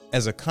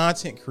as a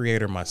content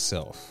creator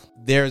myself,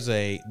 there's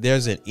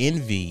an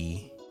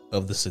envy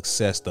of the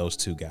success those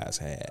two guys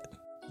had.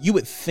 You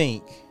would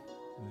think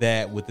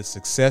that with the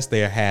success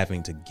they are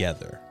having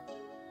together,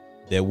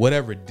 that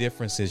whatever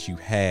differences you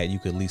had, you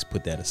could at least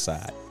put that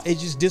aside. It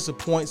just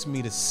disappoints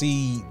me to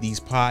see these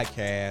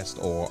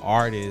podcasts or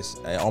artists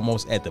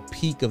almost at the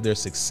peak of their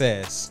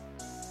success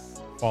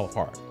fall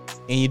apart.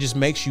 And it just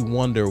makes you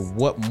wonder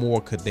what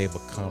more could they've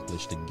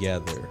accomplished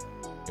together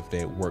if they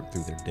had worked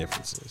through their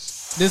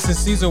differences. This is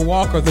Caesar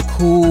Walker, the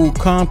cool,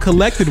 calm,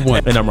 collected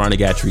one. And I'm Ronnie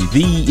Gatrey,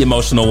 the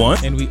emotional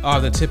one. And we are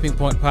the Tipping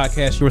Point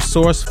Podcast, your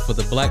source for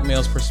the black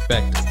male's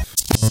perspective.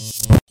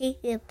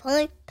 Tipping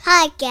Point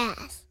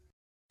Podcast.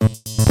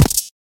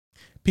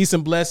 Peace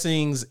and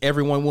blessings,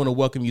 everyone. We want to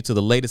welcome you to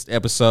the latest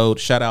episode.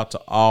 Shout out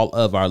to all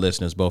of our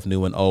listeners, both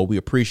new and old. We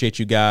appreciate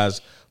you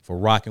guys for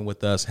rocking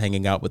with us,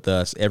 hanging out with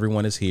us.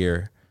 Everyone is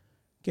here.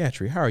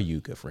 Gatrey, how are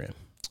you, good friend?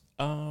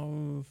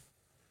 I'm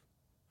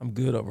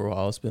good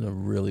overall. It's been a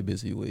really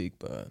busy week,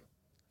 but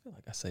I feel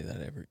like I say that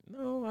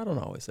I don't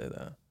always say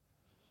that.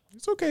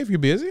 It's okay if you're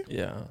busy.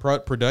 Yeah.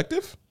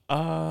 Productive?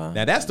 Now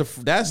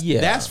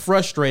that's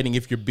frustrating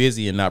if you're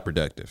busy and not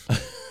productive.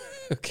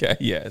 Okay,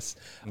 yes.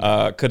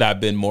 Could I have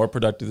been more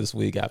productive this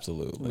week?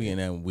 Absolutely.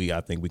 I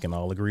think we can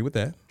all agree with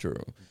that.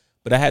 True.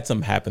 But I had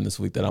something happen this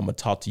week that I'm going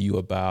to talk to you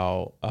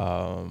about.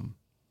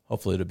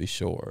 Hopefully it'll be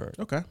short.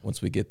 Okay.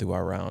 Once we get through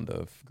our round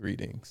of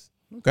greetings.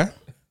 Okay.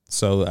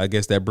 So I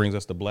guess that brings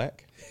us to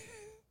Black.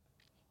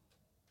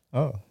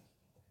 Oh,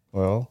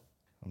 well,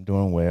 I'm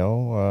doing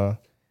well.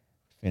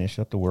 Finished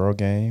up the World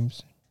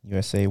Games.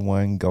 USA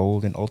won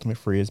gold in Ultimate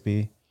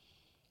Frisbee.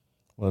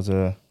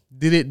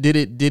 Did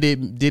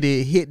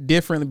it hit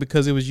differently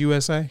because it was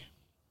USA?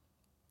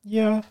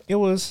 Yeah, it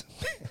was.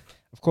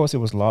 Of course, it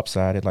was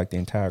lopsided. Like the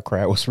entire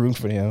crowd was rooting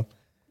for them.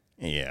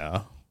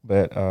 Yeah,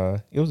 but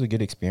it was a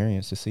good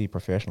experience to see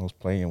professionals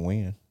play and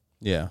win.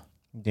 Yeah.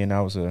 Then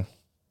I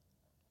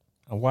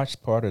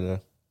watched part of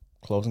the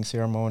closing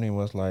ceremony and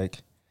was like,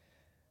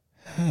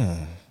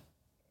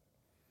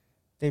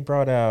 They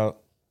brought out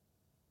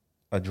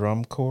a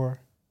drum corps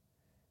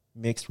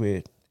mixed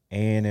with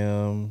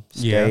A&M,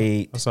 State.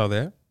 Yeah, I saw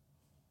that.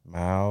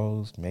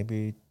 Miles,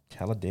 maybe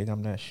Talladega,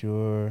 I'm not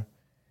sure.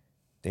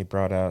 They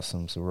brought out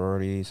some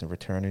sororities and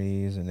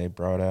fraternities, and they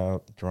brought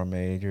out drum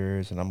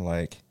majors, and I'm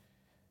like,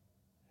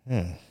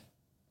 they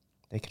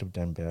could have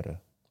done better.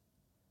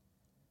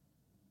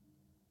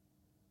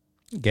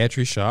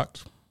 Gatrey's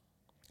shocked.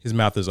 His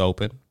mouth is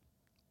open.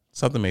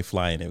 Something may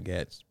fly in him,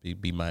 Gats.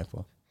 Be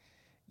mindful.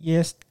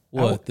 Yes.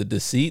 What, the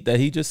deceit that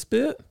he just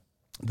spit?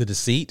 The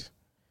deceit?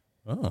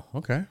 Oh,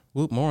 okay.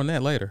 Well, more on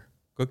that later.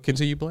 Go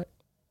continue, Black.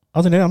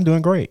 Other than that, I'm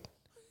doing great.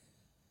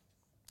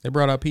 They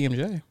brought out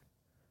PMJ.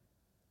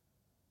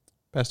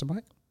 Pastor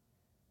Mike?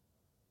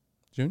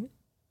 Junior?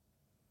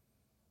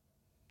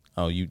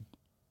 Oh, you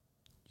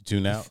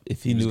tune out?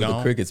 If he knew what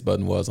the crickets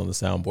button was on the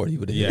soundboard, he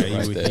would have hit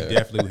it right there. He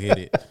definitely hit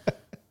it.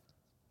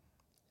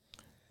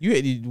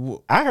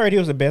 I heard it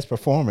was the best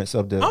performance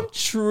of the... I'm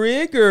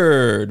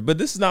triggered, but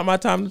this is not my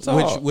time to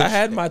talk. I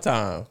had my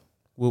time.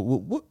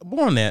 More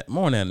on that in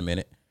a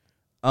minute.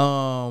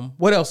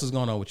 What else is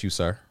going on with you,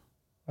 sir?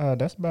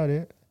 That's about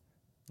it.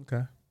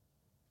 Okay.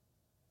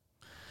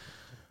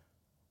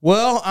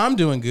 Well, I'm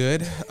doing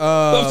good.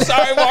 I'm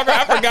sorry, Walker.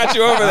 I forgot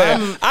you over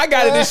there. I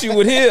got an issue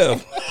with him.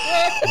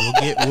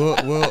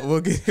 We'll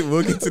get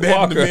to that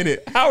Walker, in a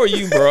minute. How are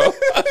you, bro?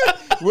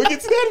 We'll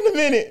get to that in a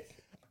minute.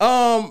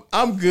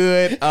 I'm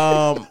good.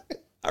 I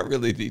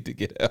really need to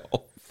get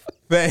help.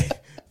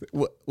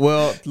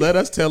 Well, let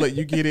us tell it.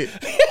 You get it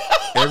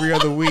every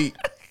other week.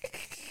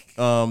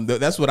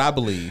 That's what I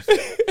believe.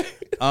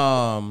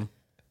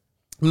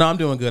 No, I'm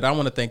doing good. I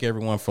want to thank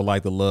everyone for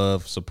the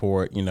love,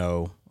 support.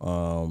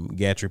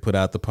 Gatrey put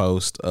out the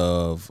post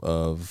of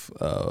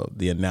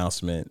the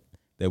announcement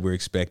that we're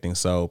expecting.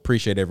 So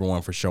appreciate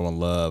everyone for showing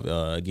love.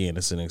 Again,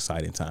 it's an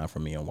exciting time for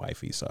me and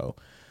wifey. So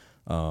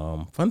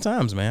fun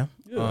times, man.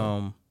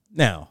 Yeah.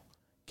 Now,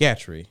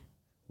 Gatrey,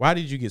 why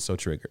did you get so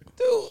triggered?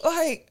 Dude,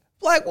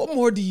 Black, what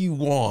more do you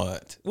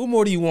want? What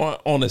more do you want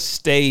on a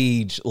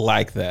stage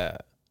like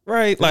that?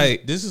 Right?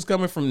 This is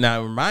coming from,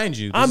 now remind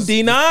you. I'm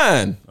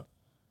D9.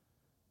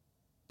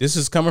 This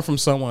is coming from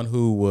someone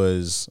who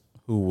was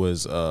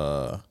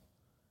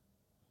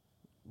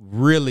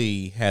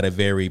really had a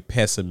very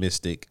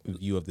pessimistic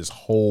view of this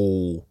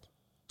whole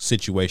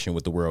situation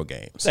with the World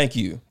Games. Thank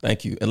you.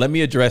 And let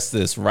me address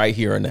this right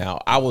here and now.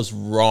 I was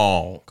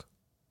wrong.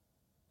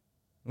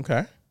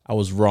 Okay. I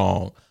was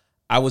wrong.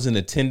 I was in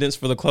attendance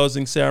for the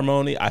closing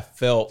ceremony. I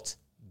felt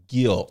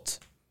guilt.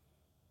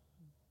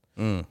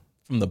 From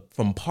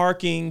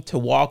parking to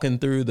walking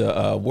through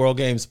the World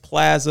Games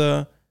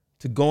Plaza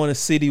to going to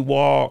City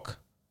Walk,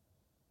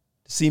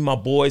 to see my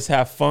boys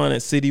have fun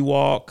at City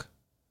Walk,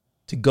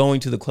 to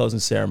going to the closing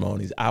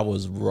ceremonies. I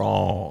was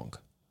wrong.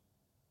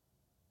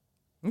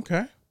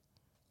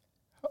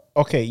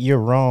 Okay, you're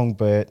wrong,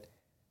 but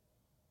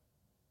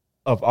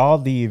of all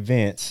the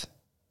events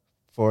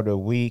for the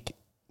week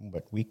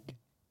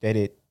that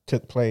it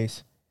took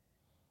place,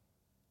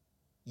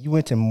 you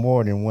went to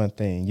more than one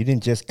thing. You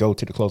didn't just go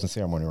to the closing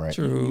ceremony, right?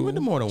 True. You went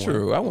to more than one.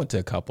 True. I went to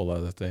a couple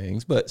other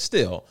things, but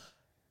still,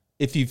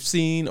 if you've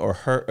seen or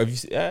heard,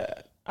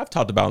 I've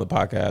talked about on the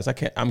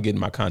podcast. I'm getting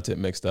my content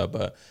mixed up,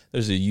 but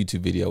there's a YouTube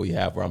video we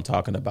have where I'm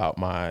talking about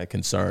my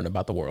concern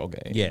about the World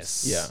Games.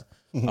 Yes.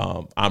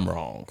 Yeah. I'm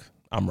wrong.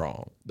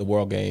 The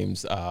World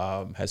Games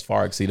has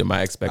far exceeded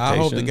my expectations.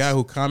 I hope the guy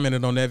who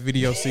commented on that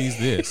video sees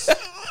this.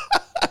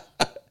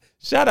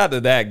 Shout out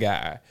to that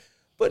guy.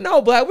 But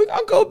no, Black, we're going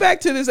to go back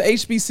to this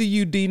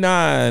HBCU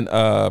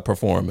D9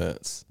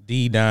 performance.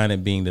 D9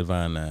 and being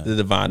Divine 9. The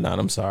Divine 9.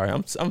 I'm sorry.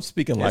 I'm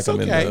speaking like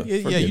I'm in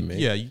the, forgive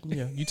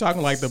me. You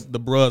talking like the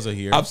bros are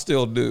here. I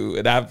still do.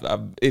 And I've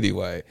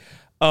anyway.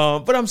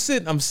 But I'm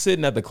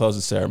sitting at the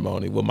closing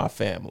ceremony with my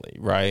family,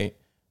 right?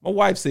 My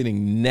wife's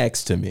sitting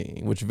next to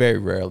me, which very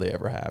rarely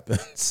ever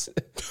happens.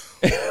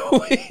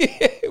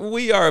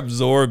 we are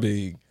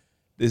absorbing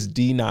this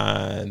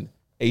D9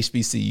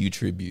 HBCU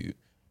tribute.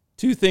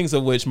 Two things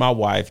of which my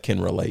wife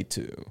can relate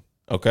to,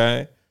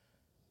 okay?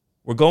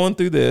 We're going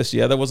through this.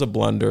 Yeah, there was a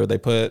blunder. They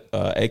put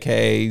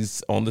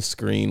AKs on the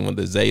screen when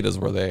the Zetas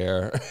were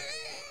there.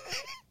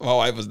 My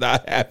wife was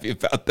not happy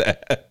about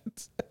that.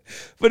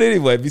 But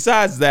anyway,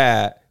 besides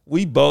that,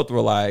 we both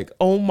were like,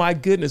 oh my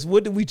goodness,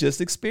 what did we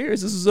just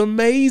experience? This is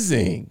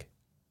amazing.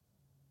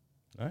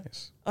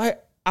 Nice. I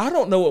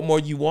don't know what more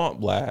you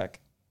want, Black.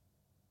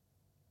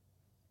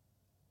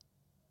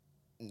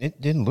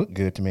 It didn't look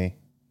good to me.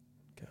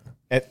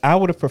 I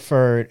would have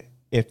preferred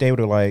if they would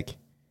have like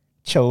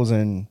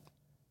chosen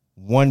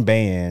one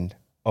band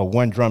or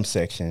one drum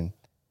section,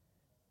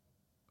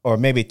 or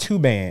maybe two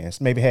bands,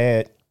 maybe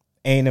had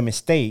A&M and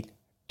State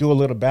do a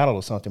little battle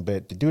or something.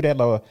 But to do that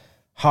little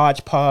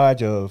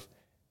hodgepodge of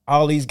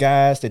all these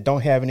guys that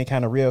don't have any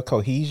kind of real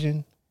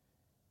cohesion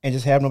and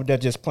just having them there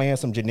just playing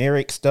some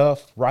generic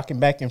stuff,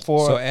 rocking back and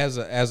forth. So as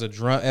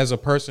a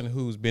person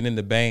who's been in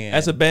the band,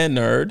 As a band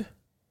nerd,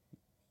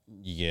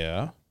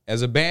 yeah.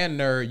 As a band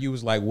nerd, you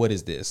was like, what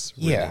is this?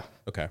 Really? Yeah.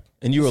 Okay.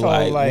 and you were So,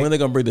 like, like- when are they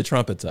going to bring the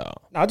trumpets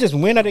out? Now, just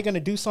when are they going to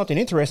do something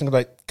interesting?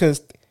 Like,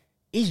 because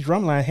each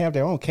drum line have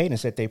their own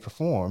cadence that they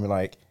perform.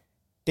 Like,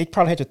 they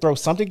probably had to throw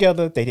something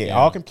together. They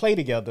all can play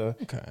together.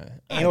 Okay.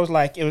 And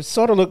it was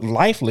sort of looked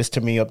lifeless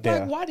to me up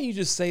there. Like, why do you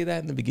just say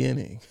that in the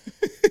beginning?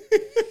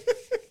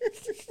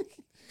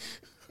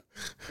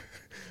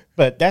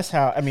 But that's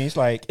how, I mean, it's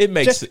like, It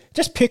makes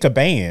just pick a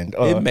band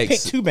or It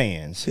makes- pick two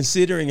bands.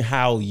 Considering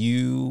how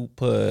you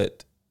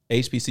put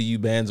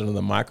HBCU bands under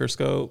the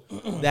microscope,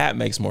 that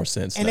makes more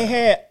sense. And now. they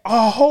had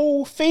a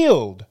whole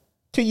field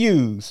to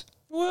use.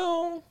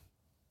 Well,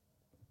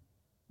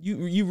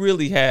 you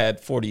really had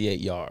 48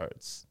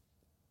 yards.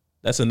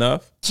 That's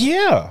enough?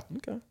 Yeah.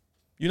 Okay.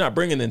 You're not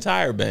bringing the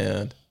entire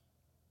band.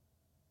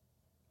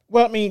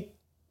 Well, I mean,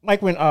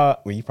 like when,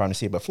 you probably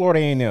see it, but Florida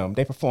A&M,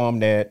 they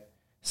performed at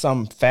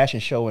some fashion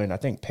show in, I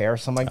think,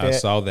 Paris, something like I that.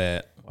 saw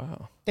that.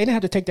 Wow. They didn't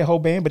have to take the whole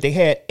band, but they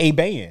had a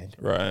band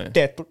Right.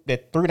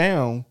 that threw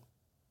down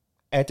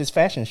at this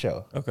fashion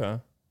show. Okay. I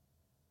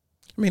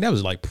mean, that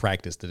was like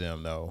practice to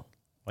them, though.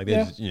 Like, they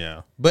Yeah. just,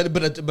 yeah.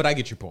 But I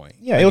get your point.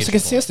 Yeah, I it was get a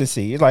your point.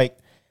 consistency. Like,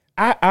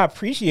 I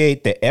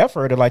appreciate the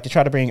effort to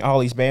try to bring all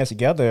these bands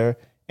together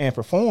and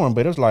perform,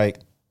 but it was like,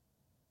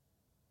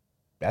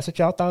 that's what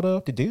y'all thought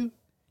of to do?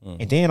 Mm-hmm.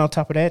 And then on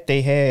top of that,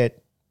 they had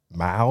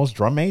Miles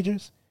drum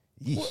majors.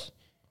 Yeesh.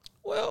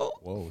 Well,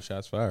 Whoa,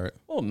 shots fired.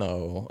 oh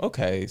no.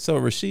 Okay. So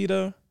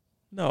Rashida,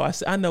 no,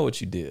 I know what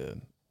you did.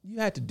 You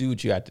had to do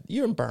what you had to.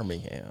 You're in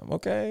Birmingham,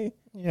 okay?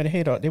 Yeah,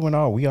 they went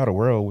all We Are the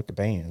World with the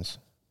bands.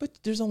 But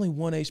there's only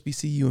one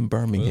HBCU in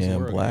Birmingham,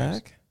 World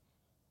Black.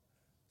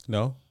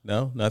 No,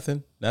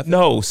 nothing.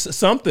 No,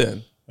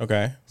 something.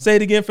 Okay. Say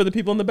it again for the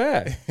people in the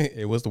back.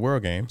 It was the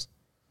World Games.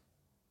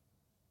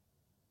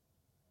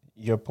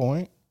 Your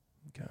point?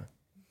 Okay.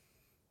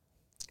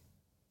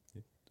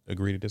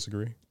 Agree to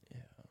disagree?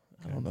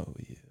 I don't know who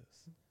he is.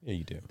 Yeah,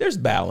 you do. There's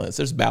balance.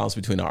 There's balance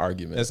between our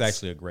arguments. That's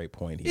actually a great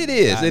point. It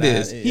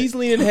is. He's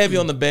leaning heavy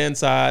on the band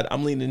side.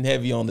 I'm leaning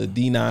heavy on the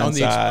D9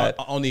 side.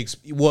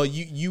 Well,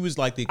 you was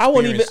like the I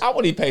experience.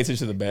 wouldn't even pay attention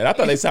to the band. I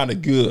thought they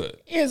sounded good.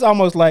 It's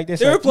almost like this.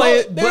 They were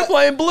playing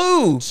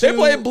blue. They're to-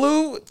 playing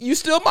blue. You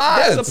still mine.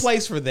 There's a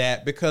place for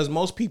that because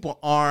most people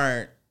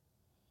aren't.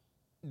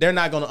 They're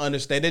not going to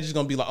understand. They're just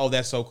going to be like, "Oh,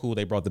 that's so cool.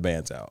 They brought the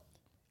bands out."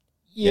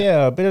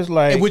 Yeah, but it's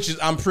like, Which is,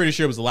 I'm pretty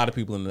sure, it was a lot of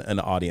people in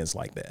the audience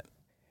like that.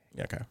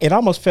 Yeah, okay. it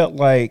almost felt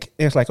like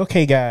it's like,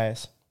 okay,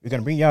 guys, we're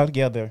gonna bring y'all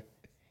together.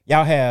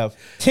 Y'all have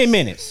 10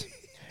 minutes.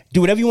 Do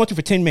whatever you want to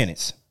for 10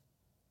 minutes,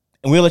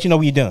 and we'll let you know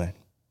when you're done.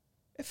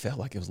 It felt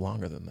like it was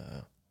longer than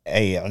that.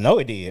 Hey, I know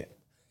it did,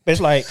 but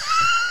it's like,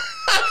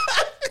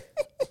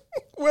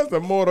 Where's the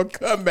Mortal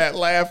Kombat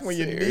laugh when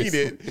you need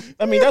it?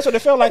 I mean, that's what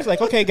it felt like. It's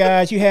like, okay,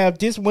 guys, you have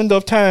this window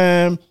of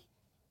time.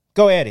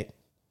 Go at it.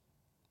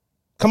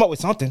 Come up with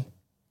something.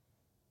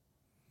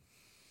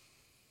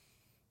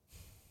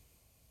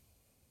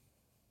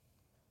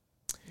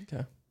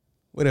 Okay.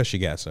 What else you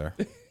got, sir?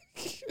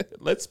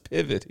 Let's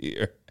pivot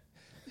here.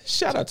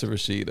 Shout out to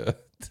Rashida.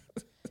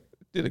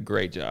 did a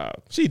great job.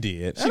 She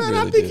did. She And really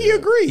I think did. he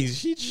agrees.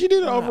 She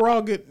did an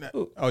overall good.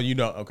 Oh, you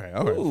know. Okay.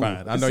 All right.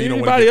 Fine. I know Is you don't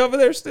want anybody to. over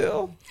there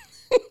still?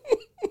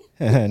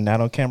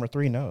 Not on camera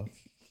 3, no.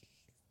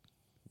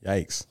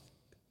 Yikes.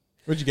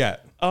 What you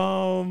got?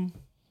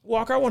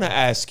 Walker, I want to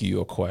ask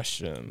you a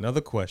question.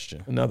 Another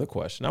question.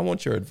 I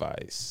want your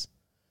advice.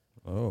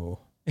 Oh.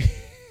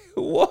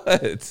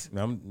 What?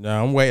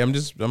 I'm waiting.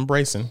 I'm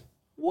bracing.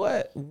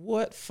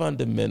 What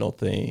fundamental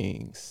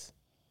things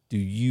do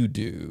you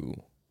do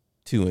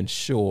to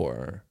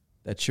ensure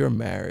that your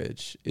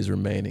marriage is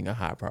remaining a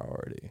high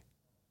priority?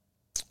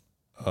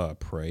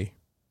 Pray.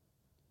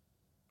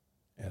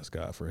 Ask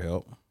God for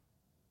help.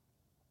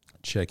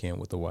 Check in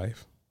with the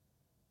wife.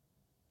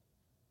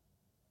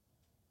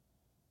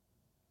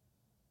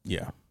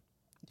 Yeah.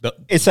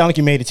 It sounded like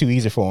you made it too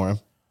easy for him.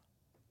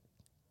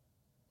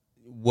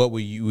 What were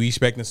you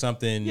expecting?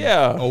 Something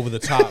over the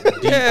top,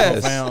 deep,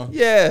 profound?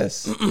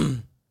 Yes.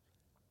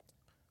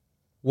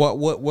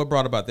 What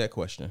brought about that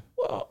question?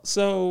 Well,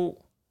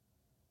 so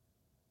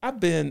I've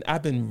been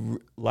a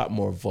lot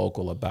more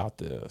vocal about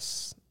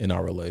this in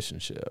our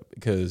relationship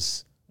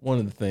because one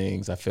of the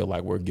things I feel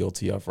like we're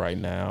guilty of right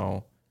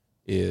now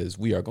is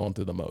we are going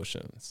through the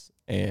motions.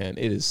 And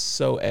it is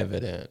so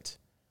evident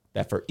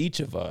that for each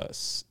of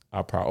us,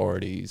 our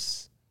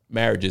priorities,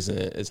 marriage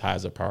isn't as high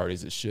as a priority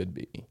as it should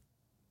be.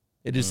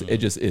 It just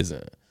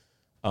isn't.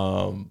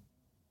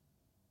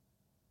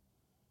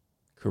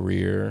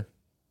 Careers,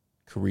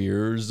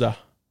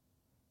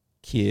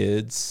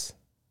 kids,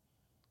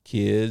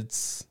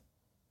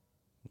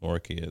 More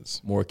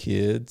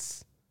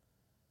kids.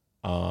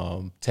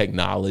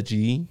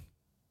 Technology.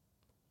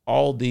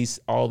 All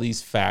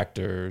these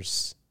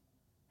factors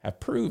have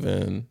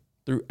proven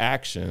through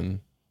action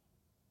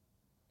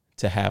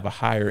to have a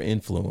higher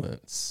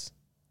influence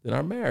than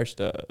our marriage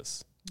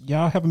does.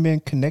 Y'all haven't been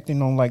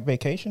connecting on like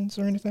vacations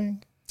or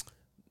anything?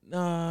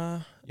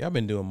 Nah, Y'all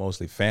been doing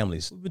mostly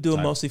families. we've been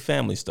doing mostly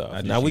family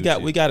stuff. Now we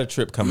we got a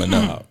trip coming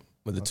up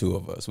with the two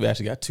of us. We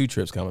actually got 2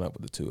 trips coming up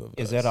with the two of us.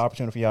 Is that an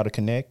opportunity for y'all to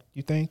connect,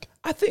 you think?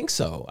 I think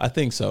so.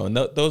 And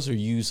those are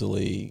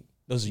usually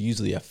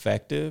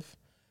effective.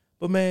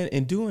 But man,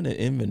 in doing an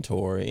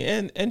inventory,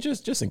 and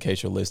just in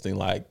case you're listening,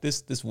 like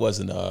this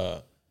wasn't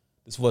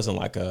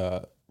like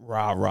a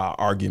rah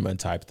argument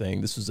type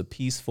thing. This was a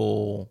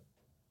peaceful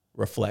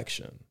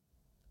reflection,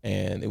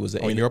 and it was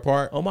On your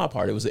part? on my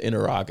part. It was an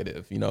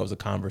interrogative. It was a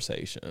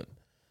conversation,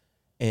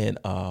 and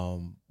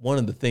one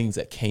of the things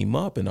that came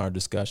up in our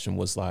discussion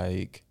was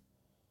like,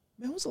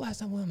 man, when was the last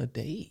time we went on a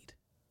date?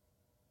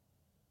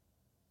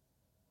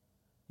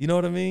 You know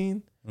what I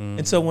mean? Mm-hmm.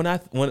 And so when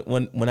I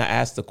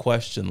asked the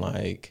question,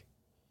 like,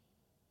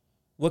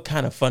 what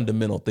kind of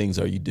fundamental things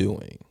are you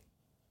doing?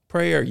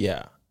 Prayer,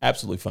 yeah,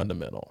 absolutely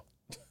fundamental.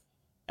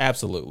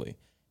 Absolutely.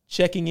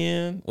 Checking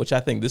in, which I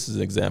think this is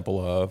an example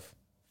of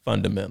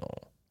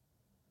fundamental.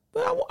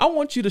 But I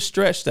want you to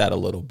stretch that a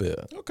little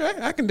bit. Okay,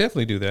 I can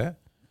definitely do that.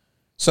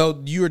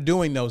 So you're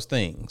doing those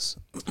things.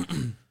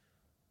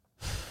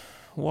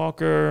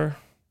 Walker,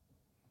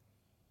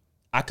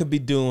 I could be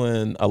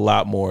doing a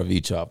lot more of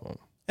each of them.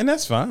 And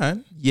that's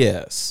fine.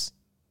 Yes.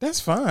 That's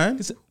fine.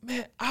 Because,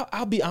 man,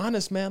 I'll be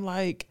honest, man,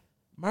 like,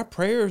 my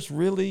prayers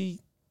really,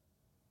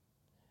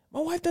 my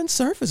wife doesn't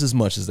surface as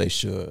much as they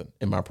should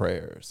in my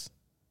prayers.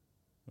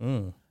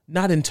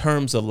 Not in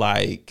terms of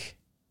like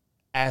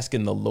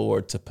asking the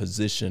Lord to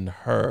position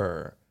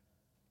her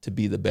to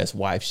be the best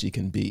wife she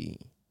can be.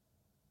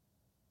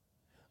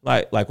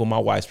 Like with my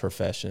wife's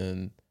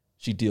profession,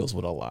 she deals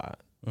with a lot.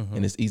 Mm-hmm.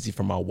 And it's easy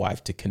for my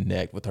wife to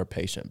connect with her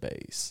patient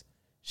base.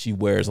 She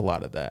wears a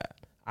lot of that.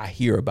 I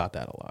hear about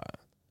that a lot.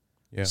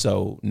 Yeah.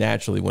 So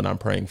naturally, when I'm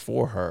praying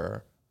for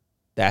her,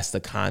 that's the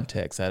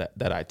context that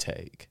I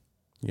take.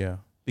 Yeah.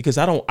 Because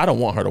I don't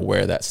want her to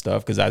wear that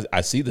stuff because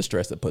I see the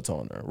stress that puts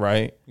on her,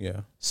 right?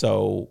 Yeah.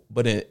 So,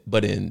 but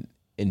in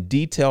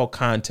detailed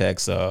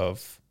context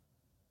of,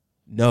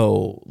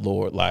 no,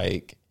 Lord,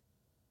 like,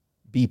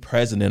 be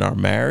present in our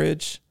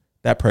marriage,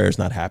 that prayer is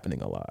not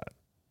happening a lot.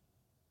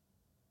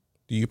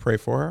 Do you pray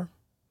for her?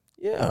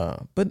 Yeah,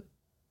 but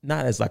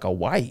not as like a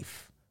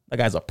wife, like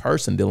as a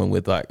person dealing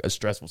with like a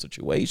stressful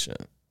situation.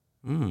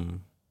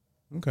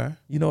 Okay.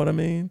 You know what I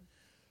mean?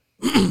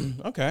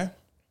 Okay.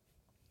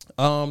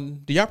 Do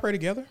y'all pray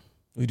together?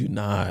 We do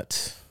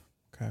not.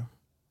 Okay.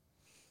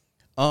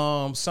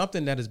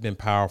 Something that has been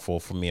powerful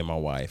for me and my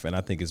wife, and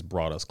I think it's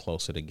brought us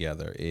closer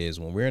together, is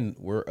when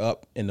we're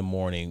up in the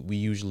morning, we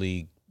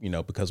usually,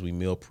 because we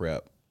meal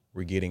prep,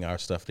 we're getting our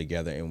stuff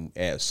together. And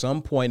at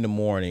some point in the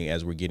morning,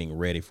 as we're getting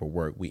ready for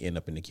work, we end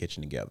up in the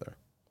kitchen together.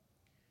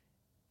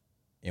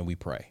 And we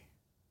pray.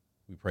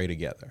 We pray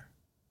together.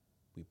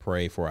 We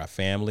pray for our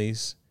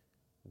families.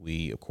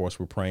 Of course,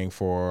 we're praying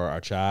for our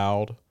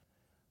child.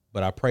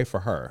 But I pray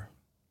for her.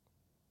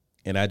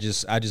 And I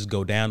just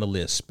go down the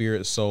list: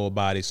 spirit, soul,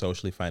 body,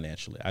 socially,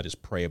 financially. I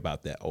just pray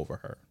about that over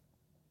her.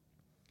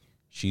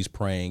 She's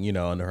praying,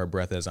 under her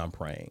breath as I'm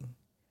praying.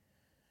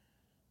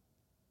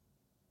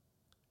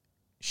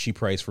 She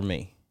prays for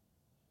me.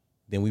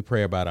 Then we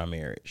pray about our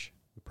marriage.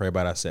 We pray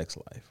about our sex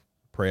life.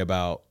 We pray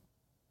about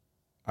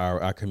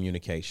our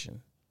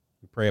communication.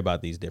 We pray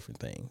about these different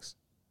things.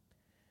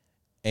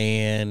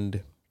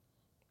 And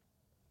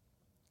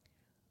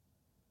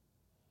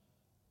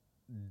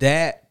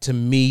that to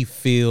me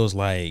feels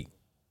like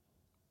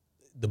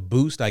the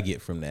boost I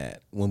get from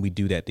that when we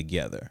do that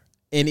together.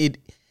 And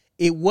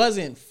it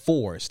wasn't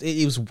forced.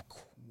 It was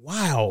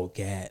wild,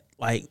 Gat.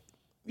 Like,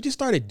 we just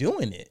started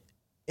doing it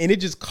and it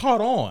just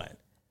caught on.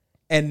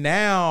 And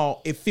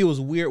now it feels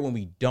weird when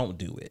we don't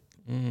do it.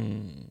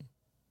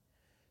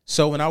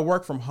 So when I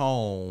work from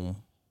home,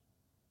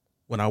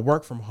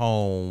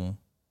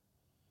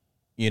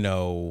 you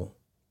know,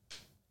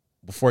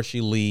 before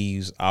she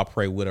leaves, I'll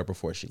pray with her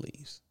before she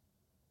leaves.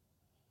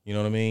 You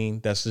know what I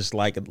mean? That's just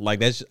like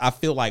that's. I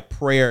feel like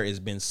prayer has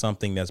been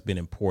something that's been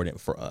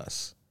important for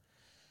us.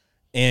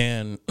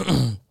 And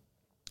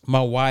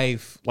my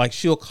wife, like,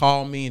 she'll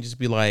call me and just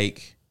be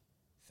like,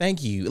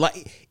 "Thank you."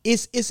 Like,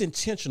 it's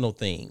intentional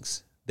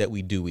things that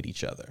we do with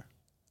each other.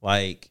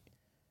 Like,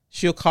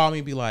 she'll call me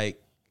and be like,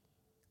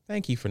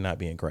 "Thank you for not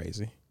being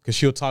crazy." Because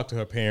she'll talk to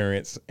her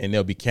parents and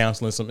they'll be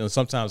counseling something.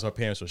 Sometimes her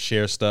parents will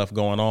share stuff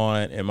going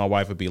on, and my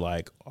wife would be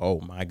like,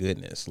 "Oh my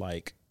goodness,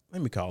 like,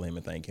 let me call him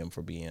and thank him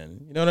for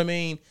being," you know what I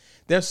mean?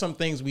 There's some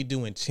things we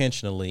do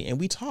intentionally, and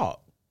we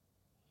talk.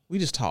 We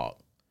just talk.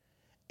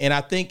 And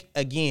I think,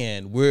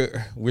 again,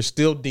 we're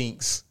still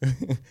dinks.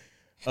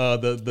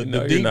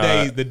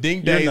 The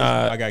dink days.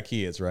 I got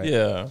kids, right?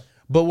 Yeah.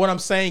 But what I'm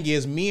saying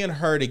is, me and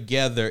her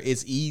together,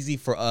 it's easy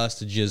for us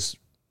to just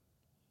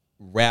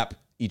wrap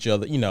each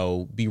other, you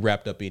know, be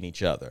wrapped up in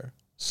each other.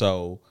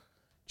 So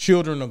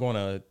children are going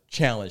to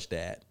challenge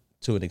that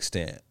to an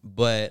extent,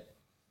 but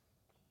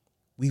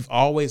we've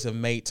always have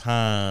made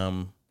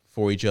time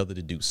for each other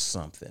to do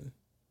something.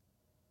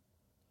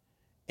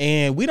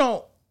 And we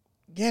don't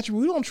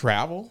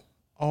travel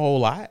a whole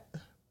lot.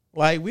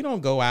 Like, we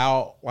don't go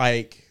out,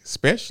 like,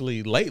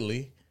 especially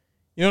lately.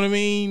 You know what I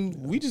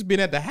mean? We just been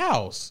at the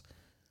house.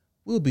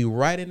 We'll be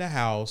right in the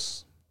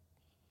house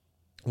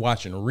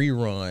watching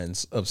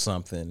reruns of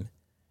something.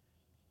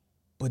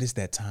 But it's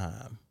that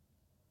time.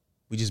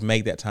 We just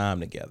make that time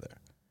together.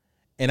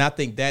 And I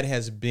think that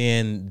has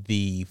been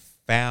the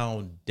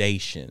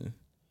foundation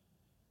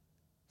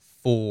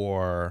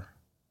for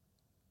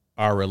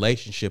our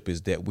relationship,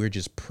 is that we're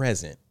just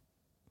present.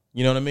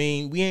 You know what I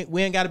mean?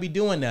 We ain't got to be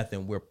doing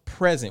nothing. We're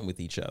present with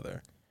each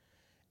other.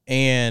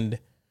 And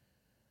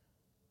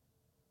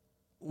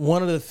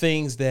one of the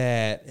things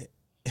that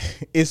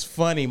it's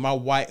funny, my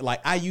wife, like,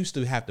 I used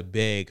to have to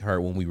beg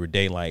her when we were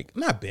dating, like,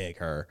 not beg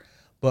her,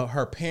 but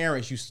her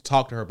parents used to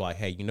talk to her like,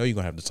 "Hey, you know you're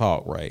going to have to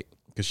talk, right?"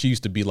 Because she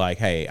used to be like,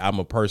 "Hey, I'm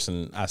a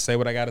person. I say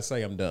what I got to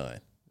say. I'm done."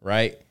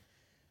 Right?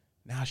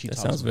 Now That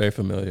sounds very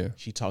familiar.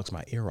 She talks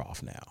my ear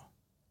off now.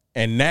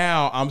 And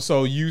now I'm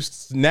so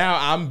used. Now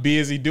I'm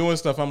busy doing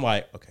stuff. I'm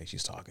like, okay,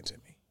 she's talking to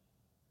me.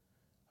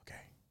 Okay.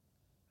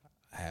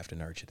 I have to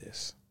nurture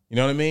this. You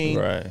know what I mean?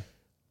 Right.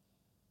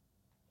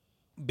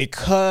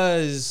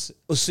 Because,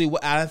 see,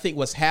 I think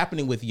what's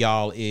happening with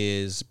y'all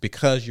is,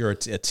 because your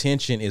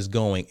attention is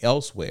going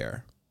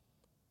elsewhere,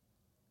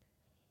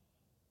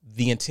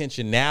 the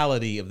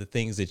intentionality of the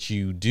things that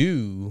you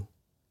do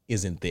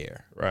isn't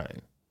there. Right.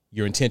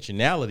 Your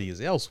intentionality is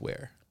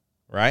elsewhere,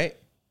 right?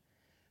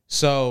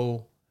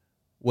 So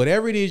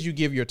whatever it is you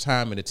give your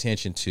time and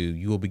attention to,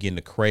 you will begin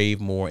to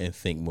crave more and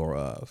think more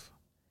of.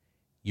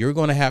 You're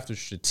going to have to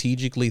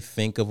strategically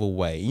think of a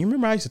way. You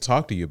remember I used to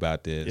talk to you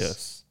about this.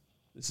 Yes.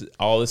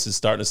 This is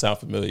starting to sound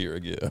familiar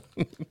again.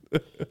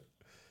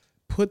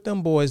 Put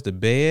them boys to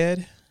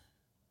bed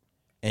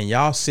and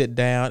y'all sit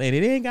down, and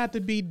it ain't got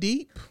to be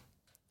deep.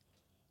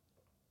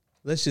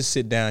 Let's just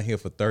sit down here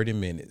for 30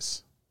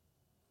 minutes.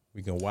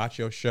 We can watch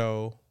your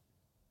show.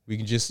 We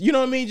can just, you know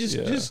what I mean?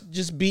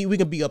 Just be, we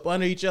can be up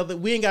under each other.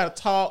 We ain't got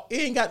to talk.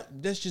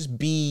 Let's just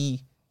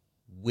be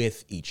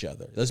with each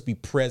other. Let's be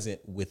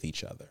present with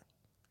each other.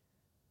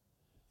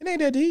 It ain't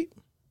that deep.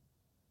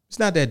 It's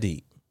not that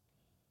deep.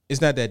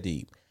 It's not that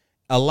deep.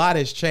 A lot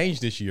has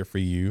changed this year for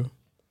you.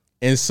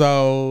 And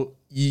so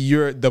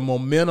the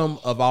momentum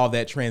of all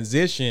that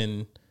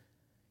transition,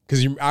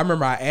 because I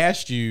remember I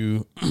asked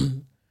you,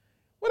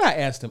 what I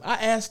asked him? I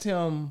asked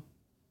him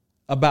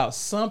about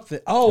something.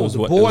 Oh,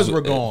 the boys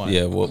were gone.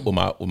 Yeah,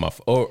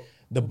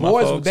 the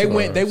boys, they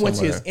went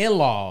to his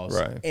in-laws.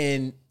 Right.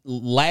 And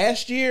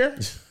last year,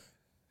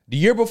 the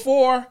year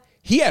before,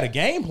 he had a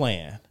game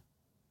plan.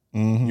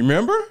 Mm-hmm. You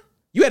remember?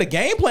 You had a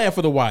game plan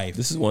for the wife.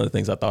 This is one of the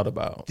things I thought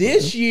about.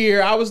 This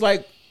year, I was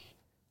like,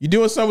 "You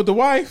doing something with the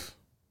wife?"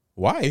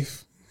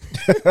 Wife.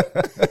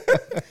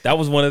 That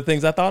was one of the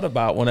things I thought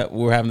about when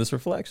we were having this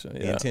reflection.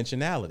 Yeah.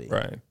 Intentionality.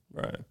 Right.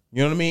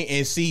 You know what I mean?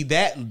 And see,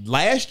 that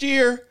last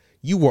year,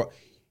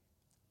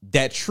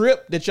 that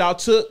trip that y'all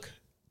took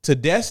to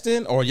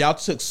Destin, or y'all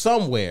took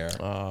somewhere.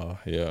 Oh,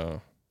 yeah.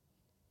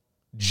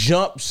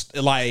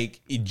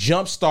 It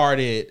jump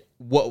started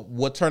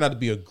what turned out to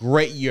be a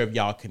great year of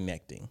y'all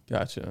connecting.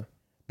 Gotcha.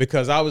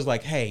 Because I was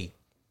like, hey,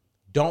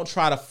 don't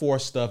try to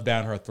force stuff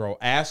down her throat.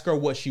 Ask her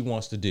what she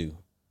wants to do.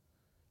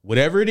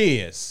 Whatever it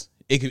is.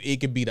 It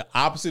could be the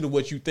opposite of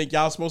what you think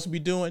y'all supposed to be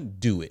doing.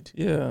 Do it.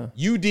 Yeah.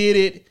 You did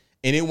it,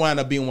 and it wound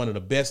up being one of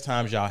the best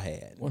times y'all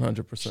had.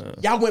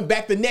 100%. Y'all went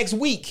back the next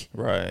week.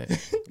 Right.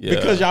 Yeah.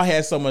 Because y'all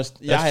had so much.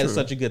 Y'all That's had true.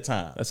 such a good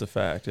time. That's a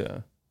fact.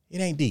 Yeah.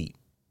 It ain't deep.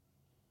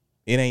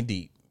 It ain't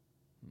deep.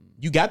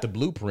 You got the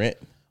blueprint.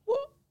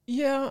 Well,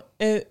 yeah.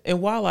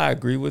 And while I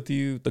agree with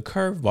you, the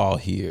curveball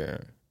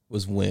here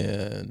was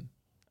when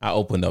I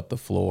opened up the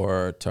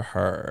floor to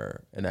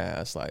her and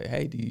asked, like,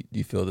 hey, do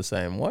you feel the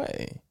same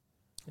way?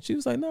 And she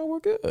was like, no, we're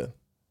good.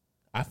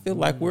 I feel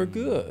like we're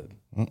good.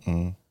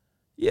 Mm-mm.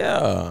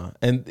 Yeah.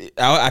 And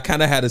I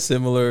kind of had a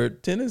similar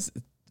tennis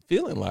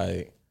feeling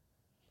like.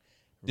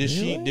 Did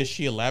really?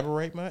 she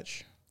elaborate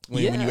much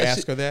when you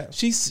asked her that?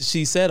 She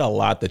said a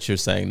lot that you're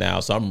saying now,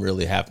 so I'm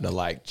really having to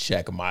like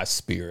check my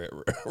spirit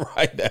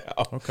right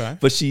now. Okay.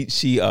 But she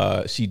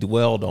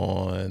dwelled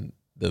on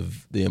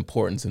the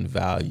importance and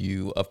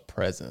value of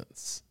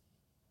presence.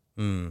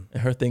 And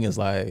her thing is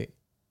like,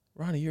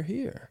 Ronnie, you're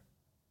here.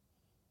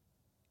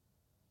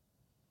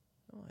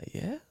 I'm like,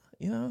 yeah,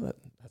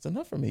 that's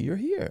enough for me. You're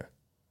here.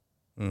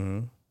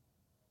 Mm-hmm.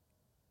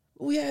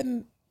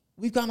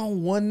 We've gone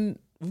on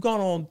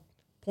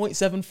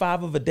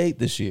 0.75 of a date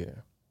this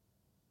year.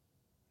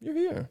 You're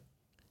here.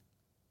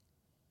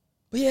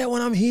 But yeah,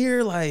 when I'm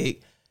here,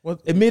 like,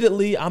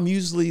 admittedly, I'm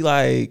usually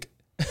like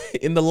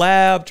in the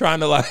lab trying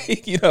to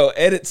like,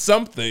 edit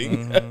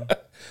something. Mm-hmm.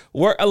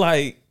 Where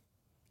like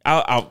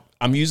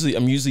I'm usually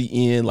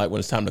in like when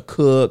it's time to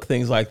cook,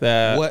 things like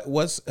that.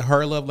 What's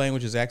her love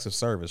language is acts of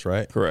service,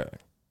 right?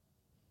 Correct.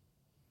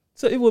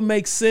 So it would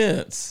make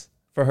sense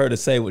for her to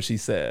say what she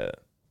said.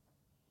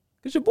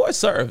 Because your boy's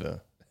serving.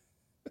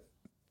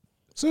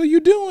 So you're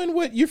doing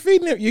what you're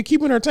feeding her. You're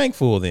keeping her tank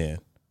full then.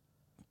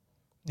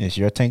 Is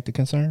your tank the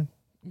concern?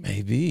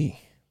 Maybe.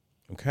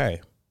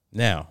 Okay.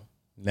 Now,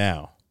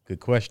 good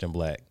question,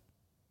 Black.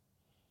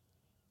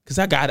 Because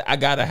I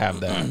gotta have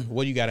that.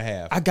 What do you gotta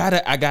have? I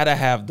gotta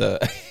have the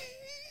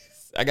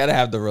I gotta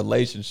have the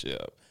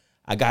relationship.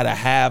 I gotta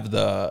have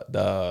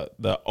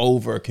the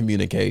over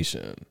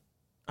communication.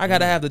 I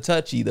gotta have the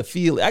touchy, the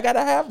feeling. I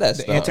gotta have that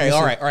stuff. Okay,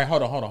 all right.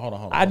 Hold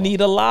on. I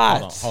need a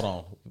lot. Hold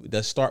on.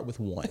 Let's start with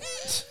one.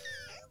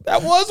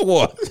 That was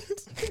one.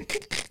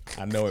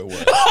 I know it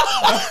was.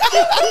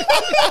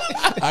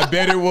 I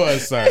bet it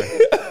was, sir.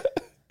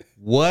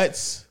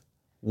 What's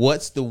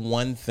the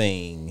one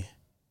thing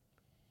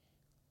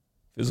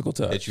Physical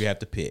touch. that you have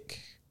to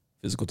pick?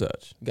 Physical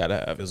touch. Gotta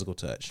have it. Physical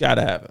touch.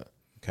 Gotta have it.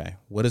 Okay.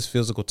 What does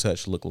physical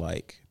touch look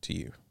like to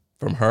you?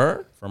 From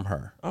her? From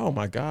her. Oh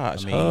my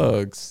gosh. I mean-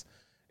 hugs.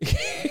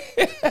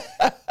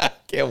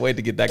 Can't wait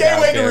to get that guy Can't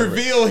on wait to camera.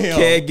 reveal him.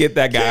 Can't get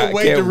that guy. Can't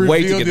wait Can't to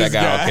wait to reveal get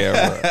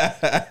that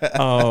this guy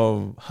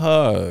on camera.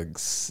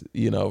 Hugs.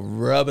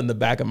 Rubbing the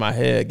back of my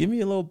head. Give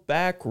me a little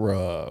back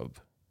rub.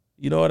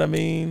 You know what I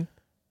mean?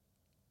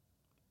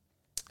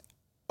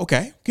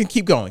 Okay.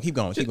 Keep going.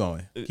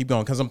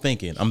 Because I'm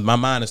thinking. My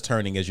mind is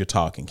turning as you're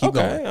talking. Keep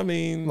going. I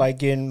mean, Like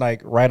getting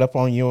like right up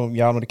on you,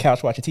 y'all on the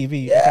couch watching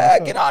TV. yeah,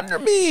 get under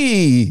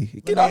me.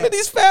 Get under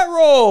these fat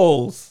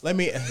rolls. Let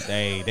me.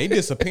 They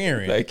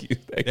disappearing. Thank you.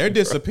 They're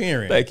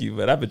disappearing. Thank you,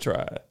 but I've been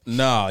trying.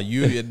 No,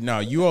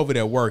 you over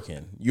there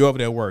working. You over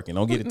there working.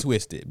 Don't get it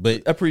twisted.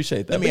 But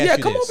Appreciate that. Let me But ask yeah,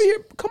 you come this. over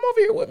here. Come over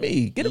here with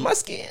me. Get in my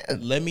skin.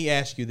 let me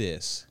ask you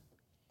this.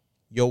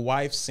 Your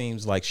wife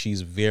seems like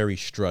she's very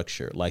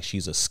structured, like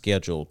she's a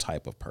scheduled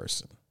type of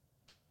person.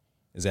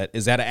 Is that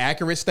an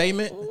accurate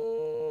statement?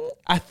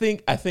 I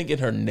think in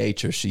her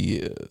nature she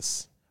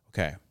is.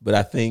 Okay. But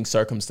I think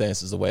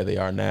circumstances the way they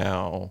are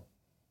now,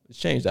 it's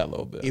changed that a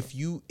little bit.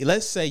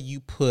 Let's say you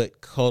put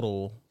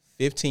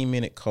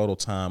 15-minute cuddle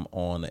time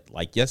on it.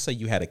 Like, let's say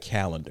you had a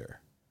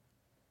calendar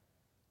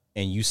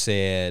and you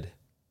said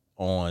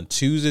on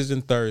Tuesdays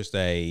and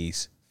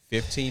Thursdays,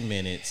 15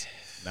 minutes,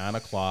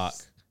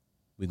 9:00.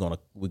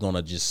 We're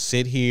gonna just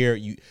sit here.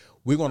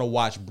 We're gonna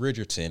watch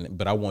Bridgerton,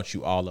 but I want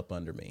you all up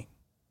under me.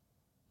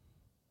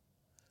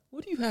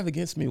 What do you have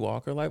against me,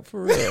 Walker? Like,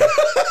 for real?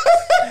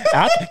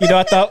 I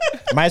thought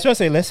might as well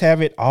say let's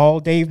have it all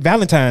day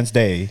Valentine's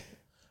Day.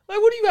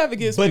 Like, what do you have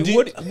against But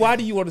me? Why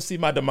do you want to see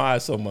my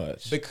demise so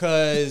much?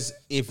 Because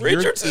if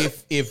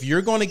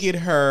you're gonna get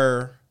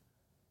her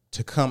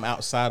to come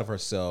outside of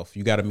herself,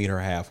 you got to meet her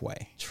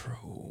halfway.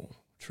 True.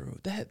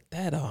 That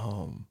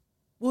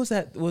what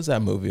was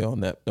that movie on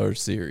that or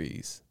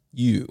series?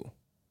 You.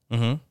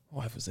 Mm-hmm.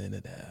 My wife was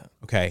into that.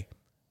 Okay,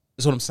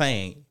 that's what I'm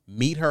saying.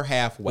 Meet her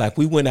halfway. Like,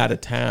 we went out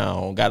of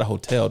town, got a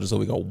hotel just so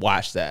we go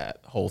watch that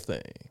whole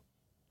thing.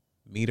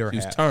 Meet her. She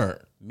was turned.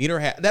 Meet her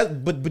half.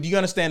 But you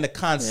understand the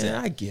concept.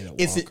 Yeah, I get it,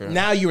 It's Walker.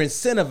 now you're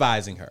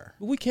incentivizing her.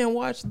 We can't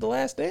watch The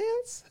Last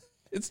Dance.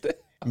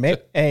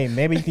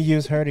 Maybe you can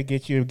use her to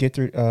get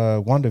through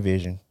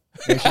WandaVision.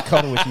 Maybe she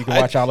cuddle with you. You can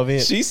watch all of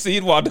it. She's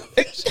seen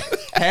WandaVision.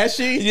 Has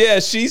she? Yeah,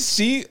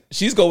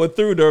 she's going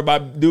through there. My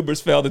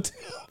Dubers fell to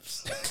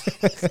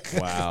tips.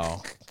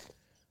 Wow.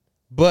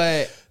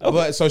 But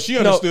so she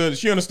understood.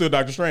 She understood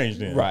Doctor Strange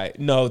then, Right?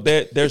 No,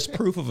 there's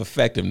proof of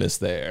effectiveness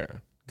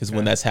there because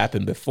when that's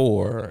happened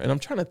before, and I'm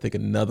trying to think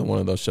another one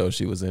of those shows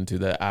she was into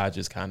that I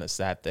just kind of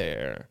sat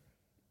there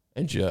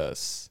and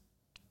just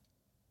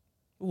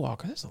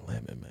Walker, there's a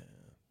limit, man.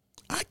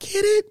 I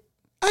get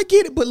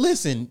it. But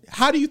listen,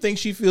 how do you think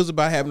she feels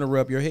about having to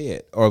rub your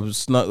head or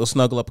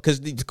snuggle up?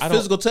 Because the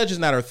physical touch is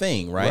not her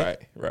thing, right?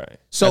 Right.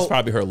 So that's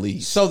probably her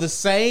lead. So the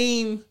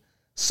same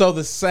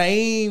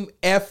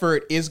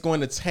effort is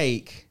going to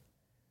take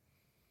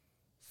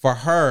for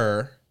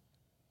her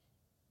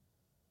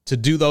to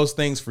do those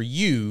things for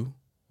you,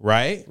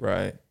 right?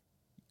 Right.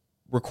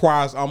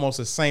 Requires almost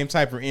the same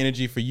type of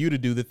energy for you to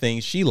do the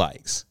things she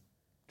likes.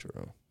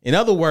 True. In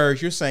other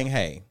words, you're saying,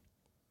 hey,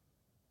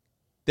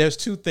 there's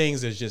two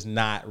things that's just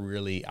not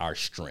really our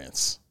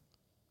strengths.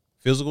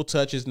 Physical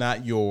touch is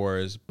not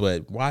yours,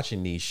 but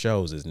watching these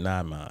shows is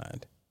not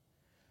mine.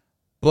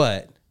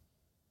 But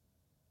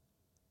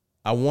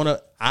I would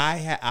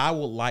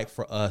like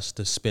for us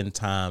to spend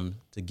time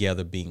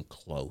together being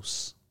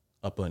close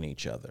up on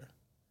each other.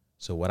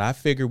 So what I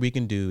figure we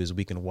can do is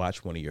we can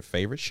watch one of your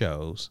favorite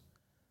shows,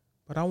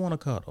 but I want to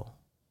cuddle.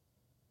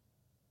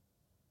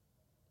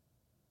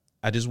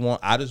 I just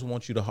want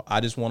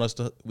us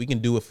to, we can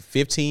do it for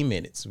 15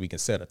 minutes. We can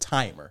set a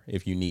timer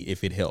if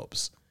it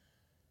helps.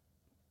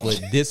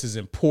 But this is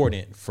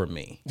important for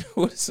me.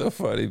 What's so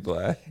funny,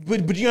 Black?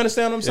 But you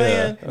understand what I'm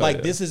saying? Yeah. Oh,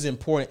 This is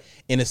important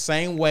in the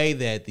same way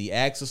that the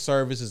acts of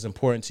service is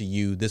important to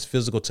you. This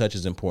physical touch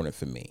is important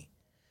for me.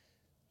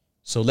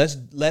 So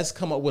let's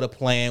come up with a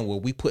plan where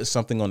we put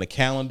something on the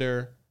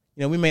calendar.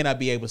 You know, we may not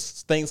be able,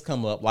 things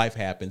come up, life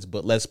happens,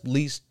 but let's at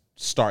least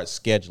start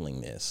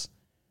scheduling this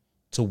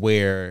to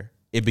where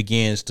it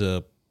begins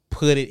to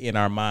put it in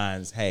our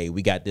minds. Hey,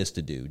 we got this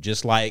to do.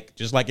 Just like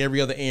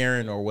every other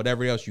errand or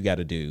whatever else you got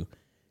to do.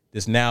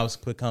 This now has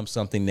become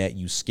something that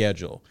you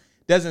schedule.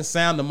 Doesn't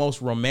sound the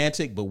most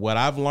romantic, but what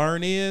I've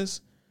learned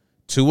is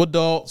two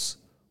adults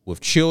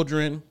with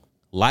children,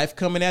 life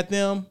coming at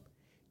them,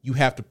 you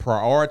have to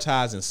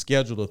prioritize and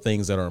schedule the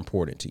things that are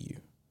important to you.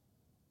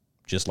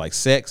 Just like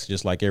sex,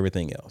 just like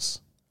everything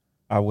else.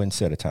 I wouldn't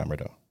set a timer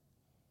though.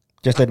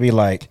 Just let it be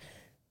like,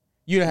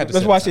 you don't have to.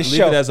 Let's watch this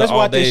show. Let's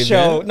watch this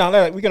show. No,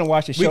 we're gonna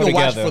watch this show together. We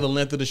can watch for the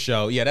length of the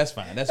show. Yeah, that's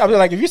fine. I was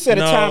like, if you set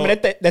a timer,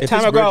 that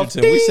timer go off.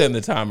 We set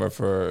the timer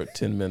for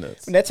 10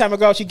 minutes. When that timer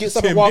go, she gets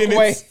up and walk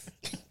away.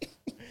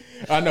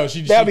 I know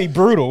that'd be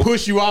brutal.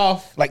 Push you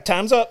off. Like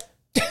time's up.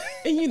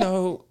 And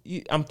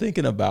I'm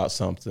thinking about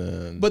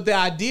something. But the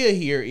idea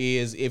here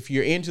is, if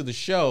you're into the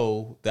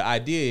show, the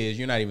idea is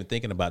you're not even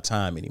thinking about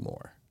time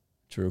anymore.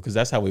 True, because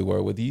that's how we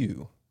were with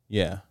you.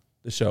 Yeah,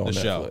 the show on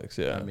Netflix.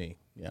 Yeah, I mean,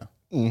 yeah.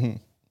 Mm-hmm.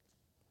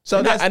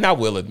 So I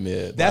will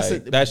admit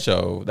that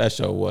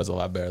show was a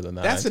lot better than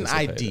that. That's an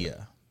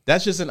idea.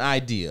 That's just an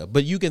idea.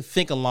 But you can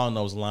think along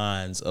those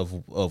lines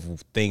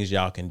of things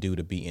y'all can do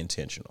to be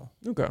intentional.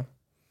 Okay.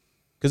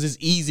 Because it's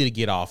easy to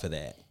get off of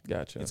that.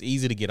 Gotcha. It's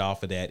easy to get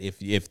off of that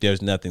if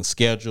there's nothing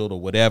scheduled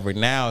or whatever.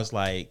 Now it's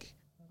like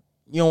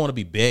you don't want to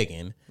be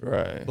begging,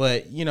 right?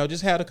 But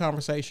just have the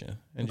conversation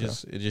and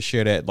just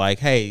share that. Like,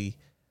 hey,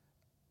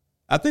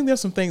 I think there's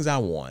some things I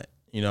want.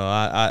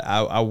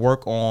 I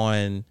work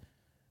on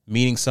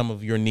meeting some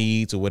of your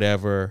needs or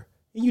whatever,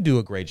 and you do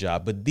a great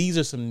job. But these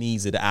are some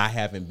needs that I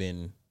haven't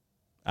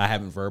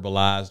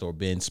verbalized or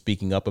been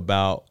speaking up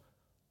about.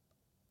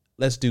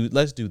 Let's do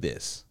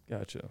this.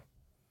 Gotcha.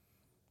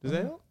 Does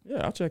that help?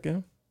 Yeah, I'll check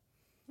in.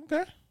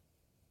 Okay.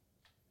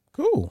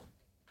 Cool.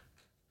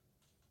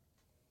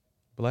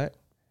 Black?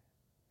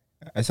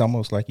 It's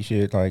almost like you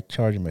should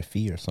charge him a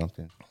fee or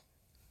something.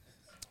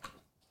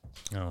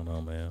 I don't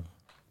know, man.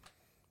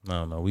 I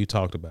don't know. We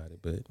talked about it,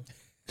 but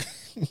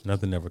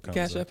nothing ever comes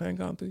Cash up. App ain't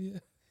gone through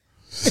yet.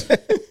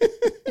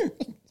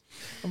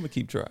 I'm gonna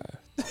keep trying.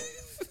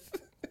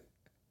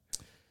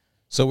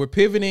 So we're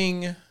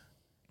pivoting.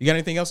 You got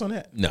anything else on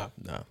that? No.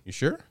 You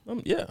sure?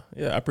 Yeah.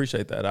 I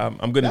appreciate that.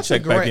 I'm gonna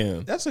check back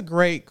in. That's a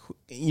great.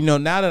 Now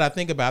that I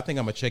think about it, I think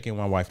I'm gonna check in with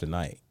my wife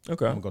tonight.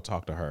 Okay. I'm gonna go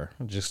talk to her.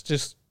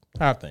 Just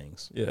how are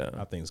things? Yeah.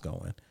 How things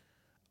going?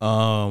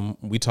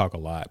 We talk a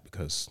lot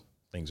because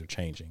things are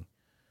changing.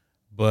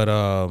 But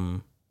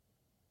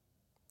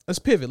let's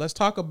pivot. Let's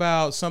talk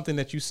about something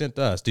that you sent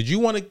us. Did you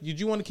want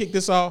to kick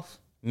this off?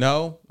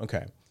 No?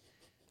 Okay.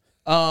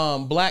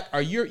 Black,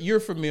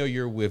 you're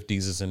familiar with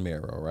Desus and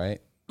Mero,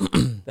 right?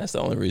 That's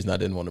the only reason I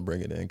didn't want to bring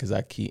it in, because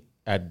I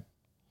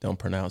don't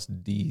pronounce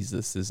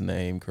Desus'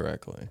 name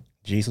correctly.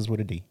 Jesus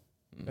with a D.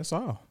 That's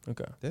all.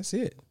 Okay. That's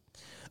it.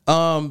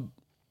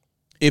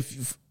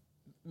 If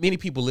many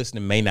people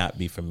listening may not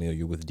be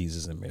familiar with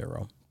Desus and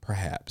Mero,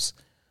 perhaps.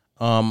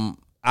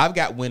 I've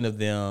got wind of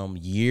them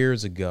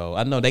years ago.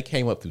 I know they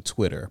came up through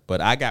Twitter,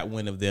 but I got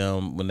wind of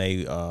them when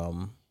they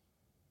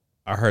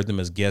I heard them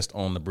as guests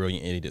on the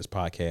Brilliant Idiots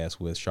podcast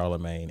with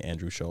Charlamagne,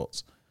 Andrew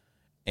Schultz.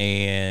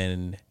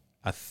 And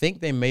I think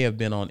they may have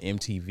been on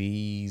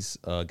MTV's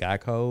Guy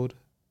Code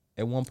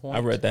at one point. I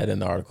read that in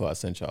the article I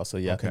sent y'all, so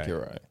yeah, Okay. I think you're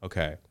right.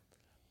 Okay.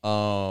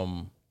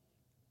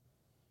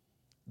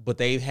 But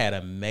they've had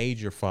a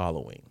major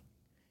following.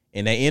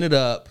 And they ended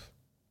up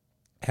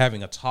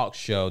having a talk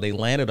show. They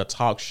landed a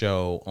talk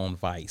show on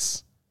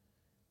Vice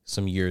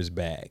some years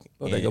back.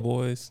 Bodega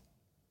Boys?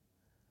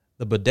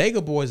 The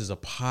Bodega Boys is a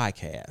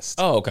podcast.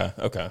 Oh, okay.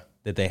 Okay.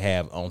 That they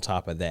have on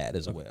top of that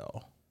as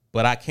well.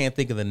 But I can't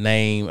think of the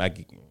name. I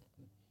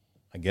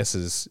guess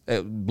it's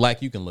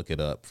Black. You can look it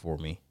up for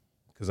me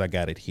because I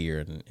got it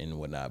here and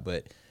whatnot.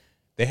 But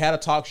they had a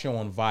talk show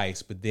on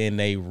Vice, but then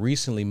they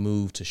recently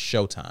moved to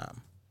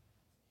Showtime.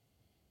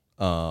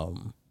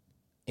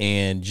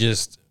 And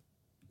just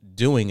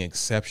doing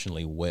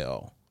exceptionally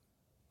well.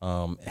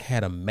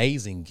 Had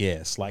amazing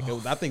guests. Like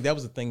I think that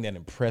was the thing that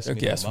impressed me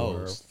the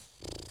most.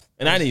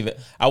 And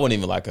I wasn't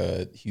even like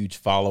a huge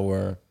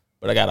follower,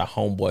 but I got a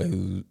homeboy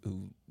who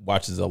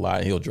watches a lot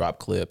and he'll drop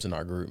clips in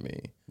our group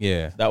me.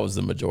 Yeah. That was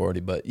the majority.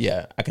 But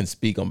yeah, I can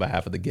speak on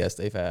behalf of the guests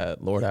they've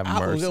had. Lord have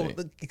mercy.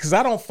 Because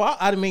I don't follow,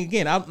 I mean,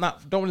 again,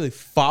 don't really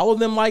follow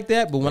them like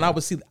that. But when I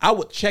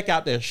would check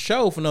out their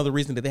show for another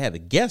reason that they had the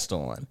guest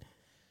on.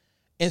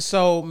 And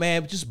so,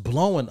 man, just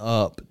blowing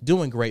up,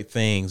 doing great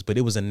things. But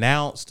it was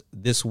announced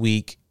this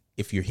week,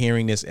 if you're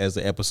hearing this as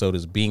the episode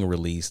is being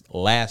released,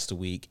 last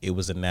week it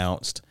was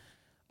announced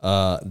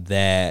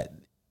that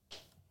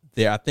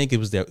I think it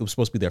was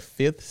supposed to be their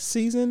 5th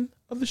season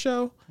of the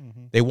show.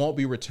 Mm-hmm. They won't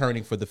be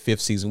returning for the 5th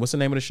season. What's the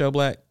name of the show,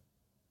 Black?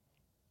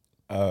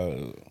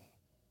 I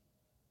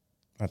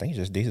think it's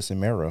just Desus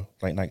and Mero,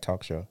 late night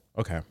talk show.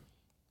 Okay,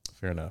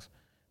 fair enough.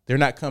 They're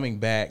not coming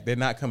back. They're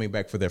not coming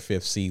back for their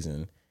 5th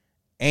season,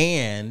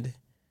 and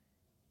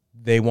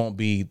they won't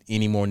be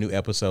any more new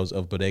episodes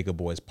of Bodega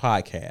Boys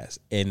podcast.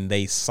 And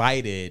they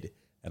cited,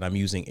 and I'm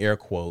using air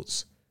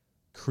quotes,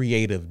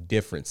 creative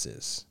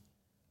differences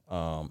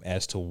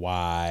as to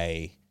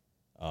why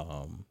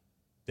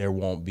there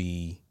won't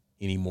be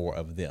any more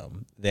of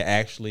them. They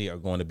actually are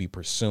going to be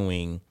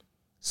pursuing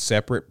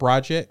separate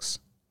projects,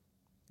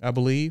 I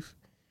believe.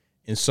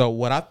 And so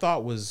what I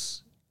thought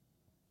was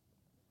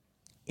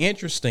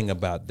interesting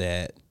about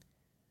that,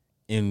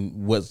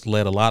 and what's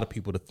led a lot of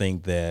people to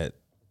think that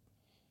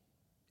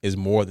is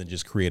more than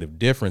just creative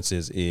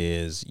differences,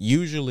 is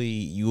usually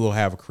you will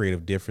have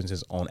creative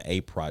differences on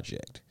a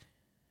project,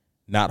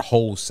 not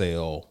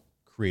wholesale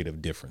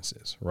creative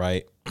differences,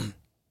 right?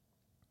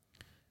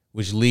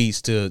 Which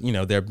leads to,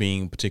 there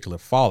being particular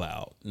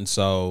fallout. And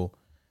so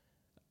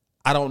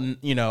I don't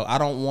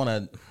want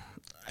to,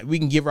 we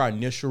can give our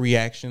initial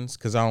reactions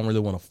because I don't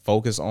really want to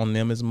focus on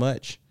them as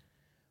much.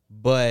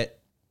 But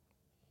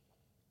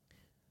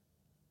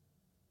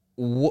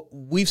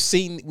we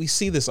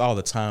see this all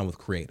the time with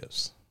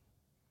creatives,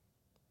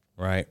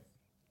 right?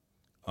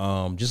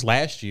 Just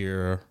last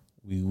year,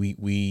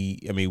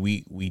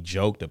 we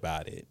joked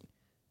about it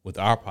with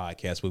our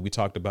podcast, where we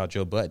talked about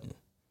Joe Budden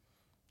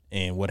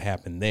and what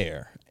happened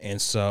there.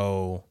 And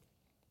so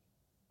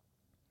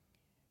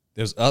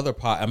there's other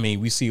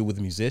we see it with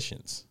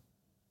musicians.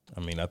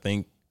 I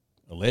think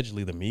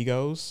allegedly the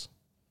Migos.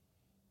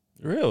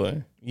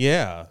 Really?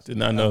 Yeah. Did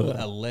not know that.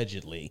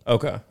 Allegedly.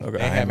 Okay. I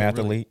am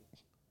athlete.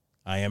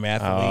 I am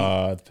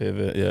athlete.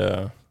 Pivot.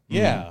 Yeah.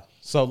 Yeah. Mm-hmm.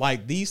 So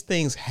like these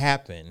things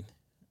happen,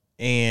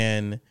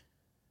 and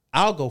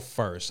I'll go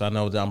first. I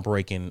know that I'm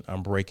breaking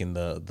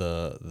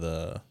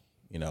the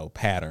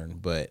pattern,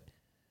 but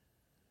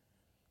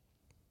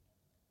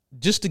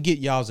just to get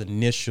y'all's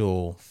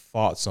initial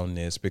thoughts on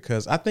this,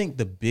 because I think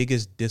the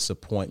biggest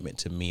disappointment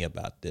to me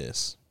about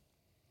this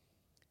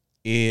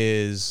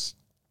is,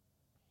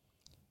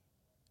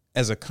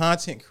 as a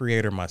content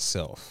creator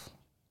myself,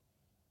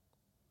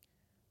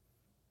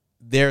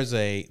 there's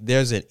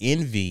an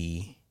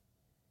envy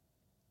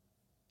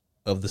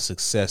of the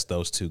success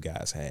those two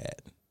guys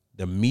had.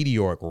 The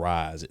meteoric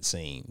rise, it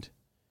seemed.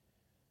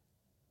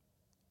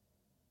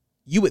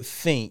 You would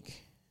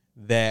think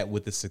that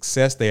with the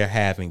success they are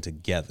having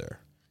together,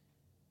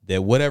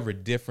 that whatever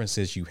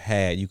differences you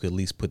had, you could at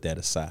least put that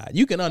aside.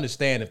 You can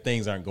understand if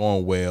things aren't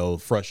going well,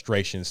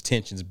 frustrations,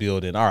 tensions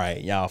building. All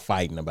right, y'all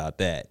fighting about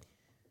that.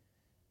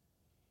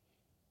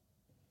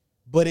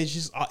 But it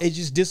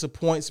just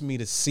disappoints me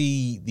to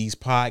see these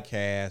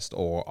podcasts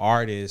or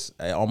artists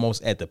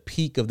almost at the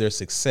peak of their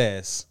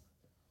success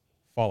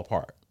fall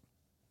apart.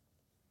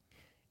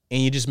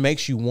 And it just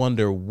makes you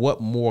wonder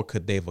what more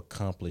could they've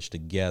accomplished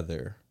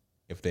together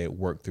if they had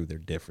worked through their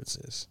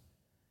differences.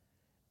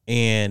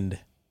 And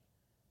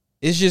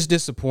it's just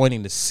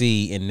disappointing to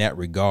see in that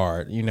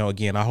regard.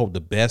 Again, I hope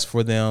the best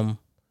for them.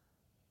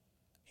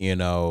 I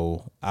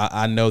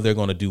know they're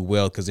going to do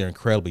well because they're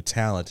incredibly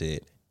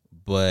talented,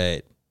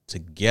 but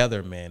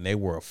together, man, they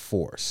were a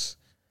force.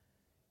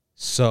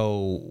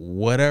 So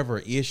whatever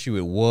issue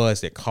it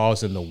was that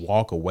caused them to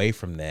walk away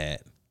from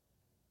that,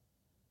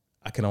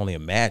 I can only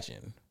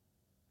imagine.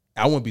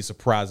 I wouldn't be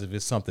surprised if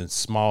it's something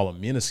small or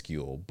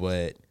minuscule,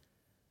 but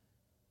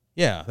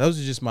yeah, those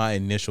are just my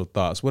initial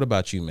thoughts. What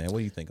about you, man? What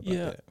do you think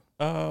about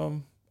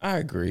that? I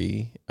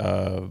agree.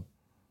 I'm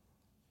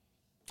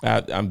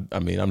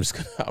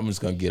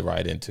just gonna get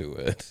right into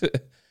it.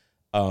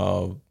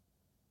 The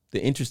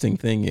interesting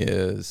thing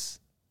is,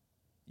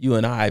 you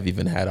and I have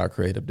even had our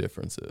creative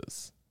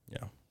differences.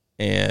 Yeah.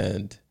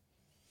 And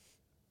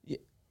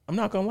I'm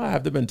not gonna lie,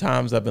 have there been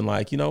times I've been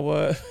like, you know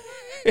what?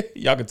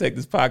 Y'all can take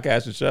this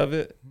podcast and shove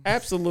it?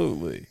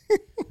 Absolutely.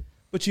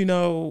 But you?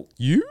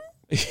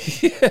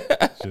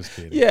 Just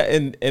kidding. Yeah,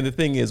 and the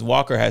thing is,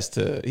 Walker has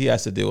to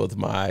deal with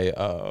my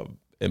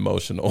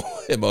emotional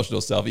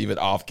self, even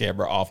off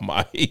camera, off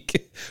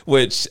mic,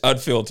 which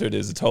unfiltered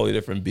is a totally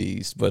different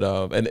beast. But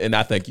and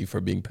I thank you for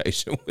being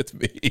patient with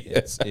me.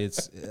 It's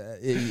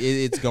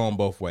going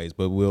both ways,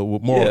 but we'll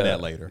more on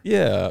that later.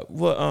 Yeah.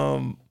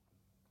 Well,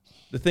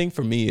 the thing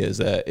for me is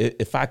that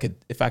if I could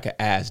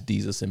ask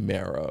Desus and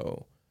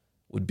Mero,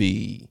 would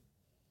be,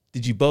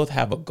 did you both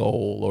have a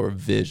goal or a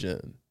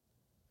vision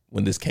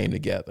when this came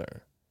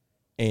together?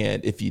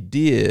 And if you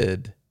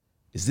did,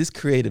 is this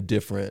creative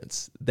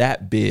difference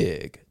that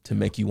big to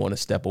make you want to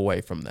step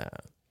away from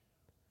that?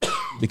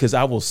 Because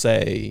I will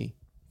say,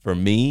 for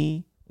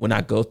me, when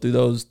I go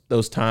through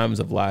those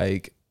times of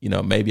like,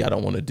 maybe I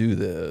don't want to do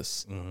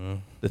this,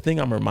 the thing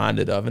I'm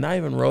reminded of, and I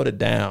even wrote it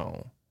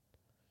down,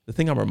 the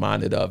thing I'm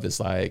reminded of is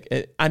like,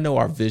 I know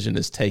our vision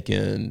is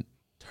taking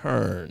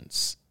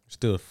turns.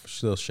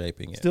 Still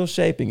shaping it. Still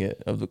shaping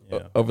it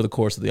over the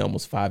course of the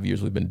almost 5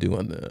 years we've been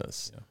doing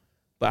this. Yeah.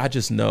 But I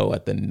just know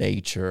at the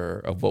nature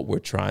of what we're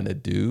trying to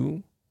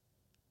do,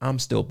 I'm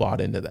still bought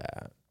into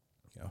that.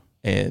 Yeah.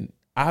 And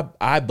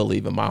I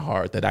believe in my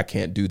heart that I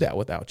can't do that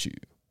without you.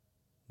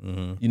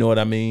 Mm-hmm. You know what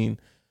I mean?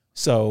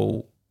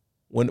 So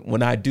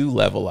when I do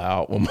level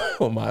out,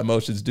 when my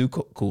emotions do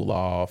cool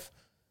off,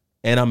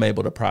 and I'm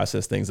able to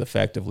process things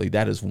effectively,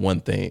 that is one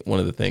of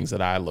the things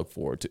that I look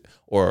forward to,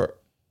 or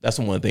that's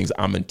one of the things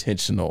I'm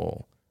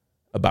intentional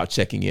about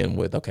checking in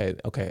with. Okay,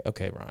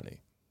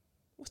 Ronnie,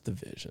 what's the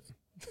vision?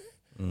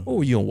 Mm-hmm. What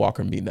were you and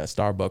Walker meeting at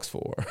Starbucks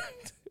for?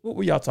 What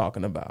were y'all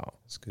talking about?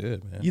 It's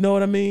good, man. You know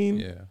what I mean?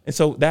 Yeah. And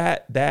so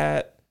that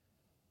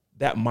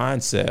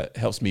mindset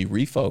helps me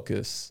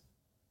refocus.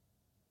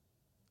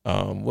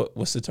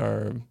 What's the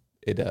term?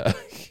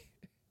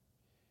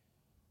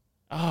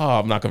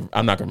 I'm not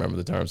gonna remember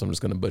the term, so I'm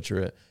just gonna butcher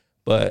it.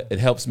 But it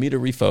helps me to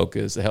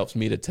refocus. It helps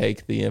me to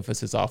take the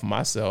emphasis off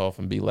myself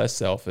and be less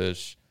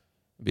selfish.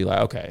 Be like,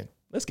 okay,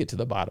 let's get to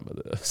the bottom of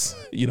this.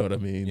 You know what I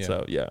mean? Yeah.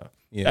 So yeah.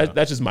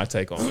 That's just my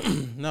take on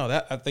it.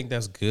 No, I think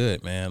that's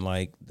good, man.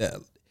 Like that,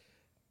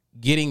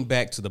 getting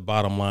back to the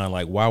bottom line,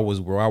 like why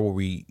were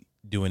we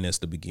doing this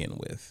to begin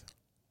with,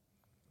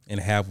 and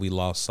have we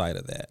lost sight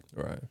of that?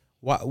 Right.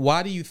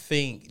 Why do you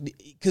think?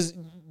 Because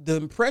the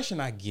impression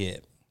I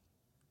get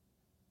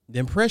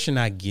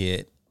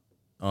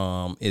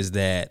is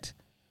that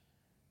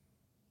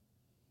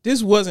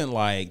this wasn't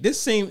like, this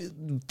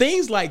seemed,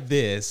 things like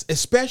this,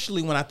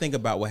 especially when I think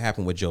about what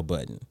happened with Joe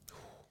Budden.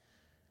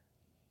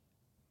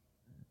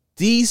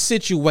 These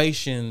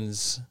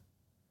situations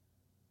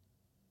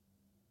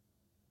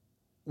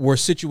were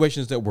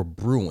situations that were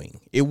brewing.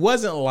 It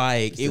wasn't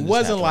like it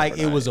was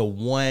a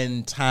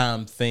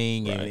one-time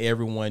thing, right, and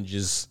everyone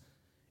just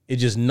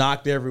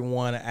knocked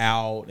everyone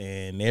out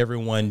and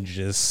everyone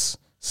just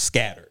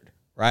scattered,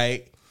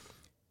 right?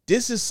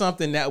 This is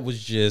something that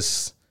was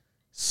just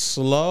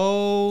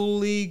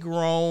slowly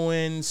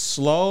growing,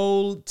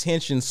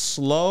 tension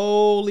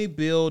slowly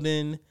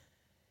building,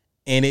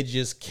 and it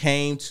just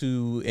came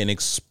to an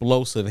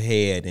explosive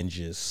head and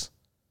just,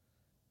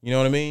 you know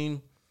what I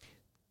mean?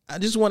 I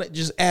just want to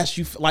just ask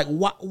you, like,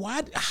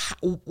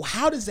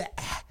 how does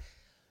that,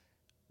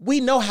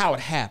 we know how it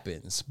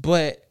happens,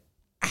 but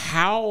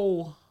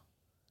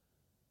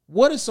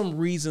what are some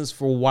reasons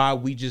for why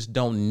we just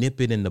don't nip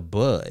it in the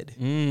bud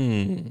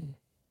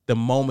the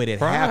moment it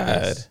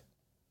happens?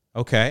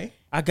 Okay.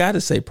 I got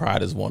to say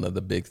pride is one of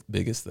the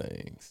biggest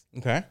things.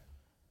 Okay.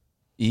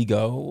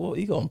 Ego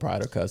and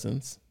pride are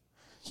cousins.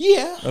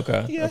 Yeah.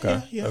 Okay. Yeah,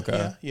 okay. Yeah.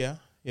 Okay.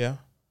 Yeah.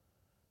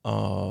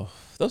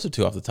 Those are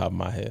two off the top of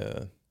my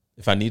head.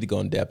 If I need to go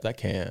in depth, I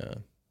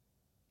can.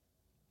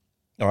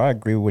 No, I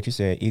agree with what you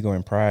said. Ego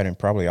and pride, and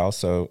probably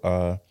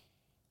also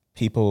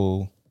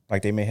people,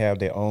 like they may have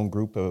their own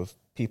group of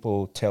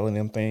people telling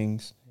them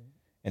things,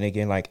 and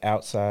again, like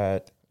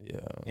outside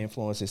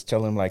influences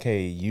tell them like,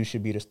 hey, you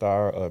should be the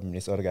star, or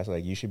this other guy's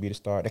like, you should be the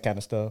star, that kind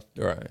of stuff.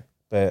 Right.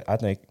 But I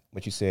think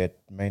what you said,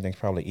 the main thing is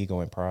probably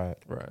ego and pride.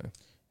 Right.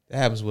 That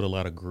happens with a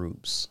lot of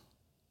groups,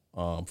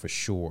 for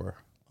sure,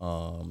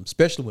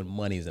 especially when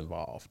money's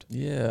involved.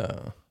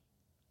 Yeah.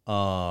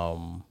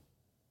 And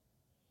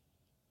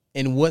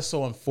what's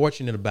so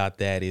unfortunate about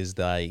that is,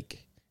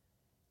 like,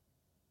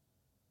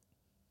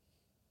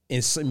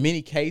 in so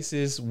many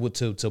cases,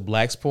 to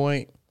Black's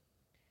point,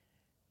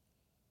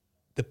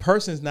 the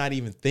person's not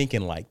even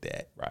thinking like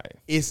that. Right.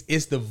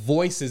 It's the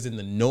voices and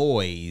the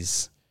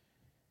noise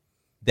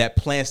that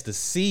plants the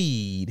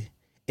seed,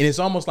 and it's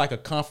almost like a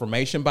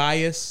confirmation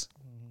bias,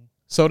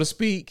 so to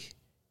speak.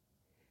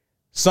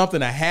 Something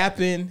will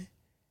happen,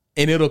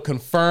 and it'll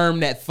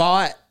confirm that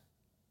thought,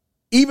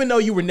 even though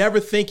you were never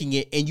thinking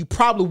it, and you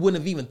probably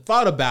wouldn't have even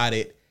thought about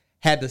it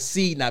had the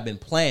seed not been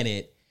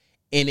planted,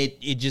 and it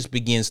just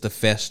begins to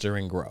fester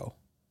and grow.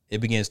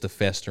 It begins to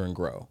fester and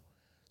grow.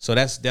 So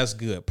that's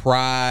good.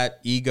 Pride,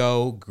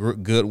 ego,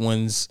 good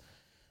ones.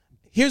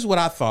 Here's what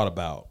I thought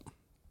about.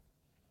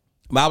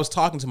 I was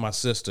talking to my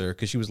sister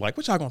because she was like,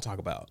 what y'all gonna talk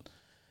about?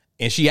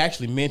 And she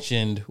actually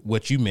mentioned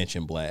what you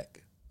mentioned,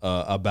 Black,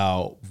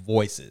 about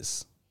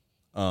voices.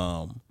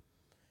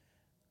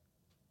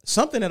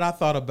 Something that I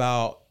thought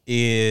about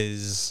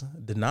is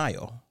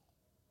denial.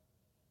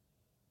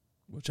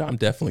 Which I'm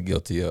definitely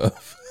guilty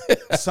of.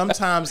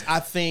 Sometimes I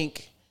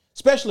think,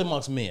 especially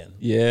amongst men.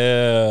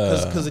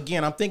 Yeah. Because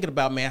again, I'm thinking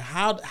about, man,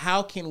 how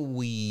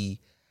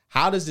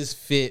does this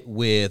fit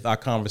with our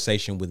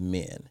conversation with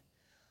men?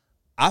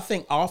 I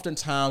think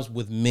oftentimes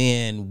with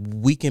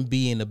men, we can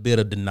be in a bit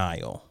of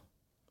denial.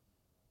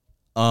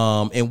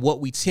 And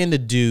what we tend to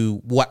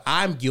do, what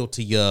I'm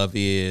guilty of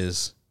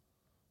is,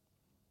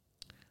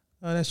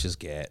 oh, that's just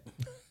gat.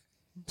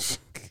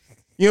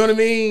 You know what I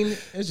mean?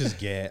 It's just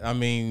gat. I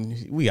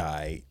mean, we all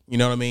right. You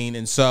know what I mean?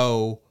 And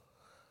so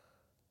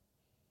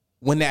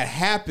when that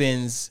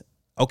happens,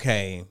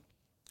 okay,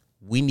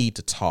 we need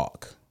to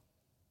talk.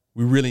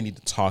 We really need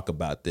to talk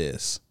about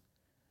this.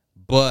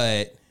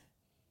 But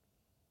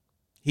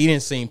he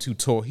didn't seem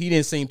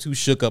too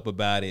shook up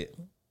about it.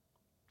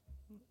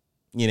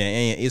 You know,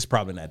 and it's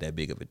probably not that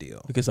big of a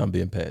deal. Because I'm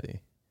being petty.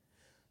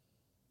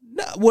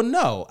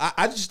 No.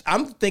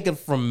 I'm thinking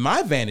from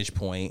my vantage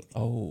point.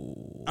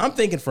 Oh. I'm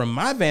thinking from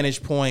my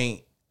vantage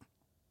point.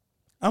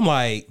 I'm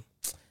like,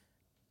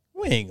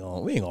 we ain't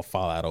gonna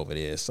fall out over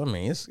this. I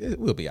mean,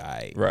 we'll be all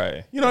right.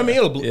 Right. You know what I mean?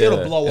 It'll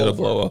blow over. It'll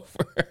blow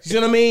over. You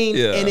know what I mean?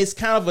 Yeah. And it's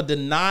kind of a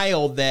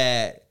denial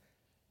that,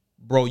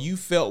 bro, you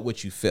felt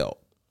what you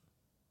felt.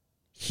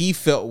 He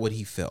felt what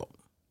he felt.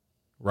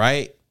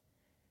 Right?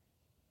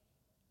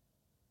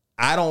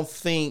 I don't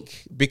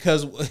think,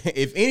 because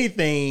if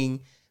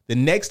anything, the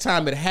next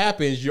time it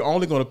happens, you're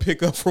only going to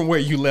pick up from where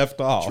you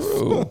left off.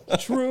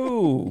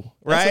 True.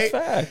 Right? That's a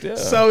fact, yeah.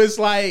 So it's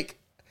like,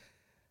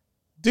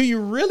 do you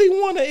really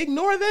want to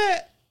ignore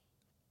that?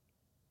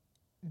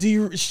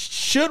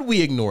 Should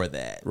we ignore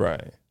that?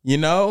 Right. You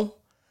know?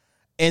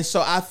 And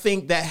so I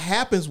think that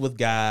happens with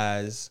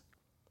guys.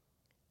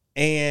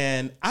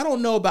 And I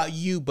don't know about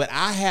you, but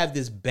I have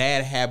this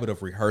bad habit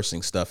of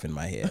rehearsing stuff in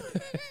my head.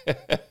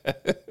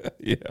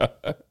 Yeah.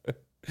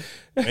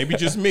 Maybe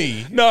just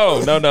me.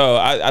 No.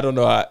 I don't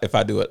know if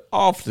I do it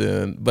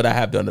often, but I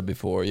have done it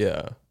before,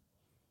 yeah.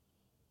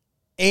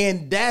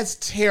 And that's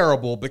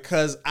terrible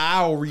because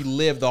I'll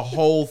relive the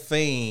whole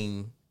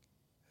thing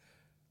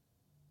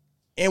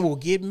and will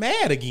get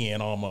mad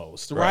again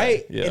almost,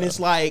 right? Yeah. And it's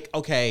like,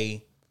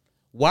 okay,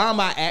 why am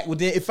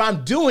if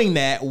I'm doing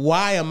that,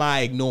 why am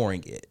I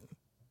ignoring it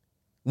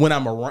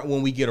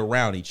when we get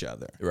around each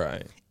other?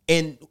 Right.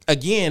 And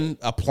again,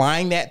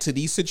 applying that to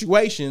these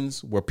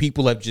situations where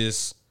people have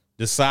just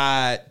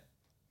decide.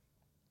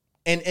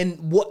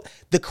 And what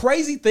the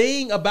crazy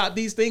thing about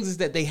these things is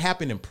that they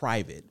happen in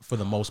private for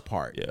the most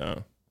part. Yeah.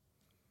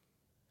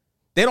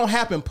 They don't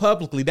happen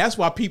publicly. That's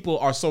why people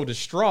are so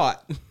distraught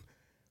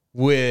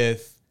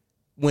with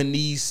when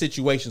these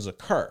situations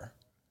occur,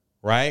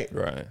 right?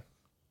 Right.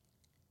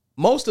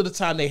 Most of the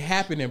time they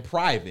happen in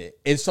private.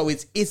 And so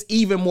it's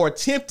even more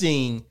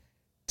tempting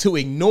to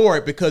ignore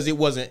it because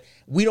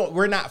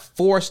we're not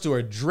forced to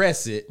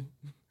address it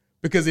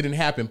because it didn't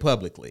happen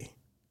publicly.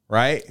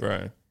 Right?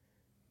 Right.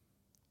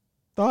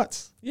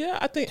 Thoughts? Yeah,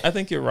 I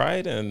think you're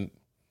right. And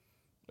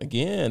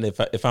again,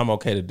 if I'm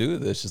okay to do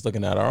this, just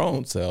looking at our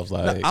own selves,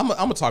 like I'm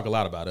gonna talk a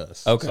lot about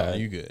us. okay, So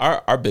you good?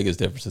 Our biggest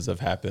differences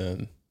have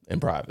happened in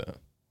private.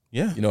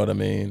 Yeah. You know what I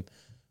mean?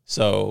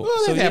 So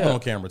Well, they happen yeah. on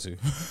camera too.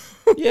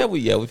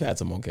 we've had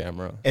some on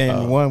camera.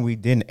 And one we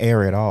didn't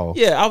air at all.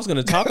 Yeah, I was going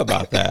to talk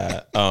about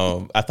that.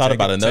 I thought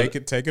about another.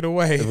 Take it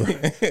away.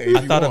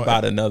 I thought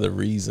about another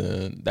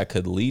reason that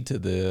could lead to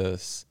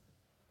this,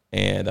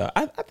 and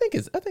I think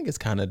it's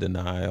kind of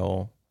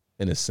denial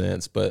in a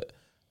sense, but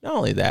not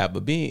only that,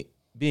 but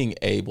being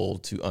able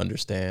to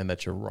understand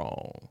that you're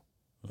wrong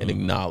and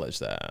acknowledge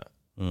that.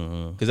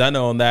 Because I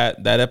know on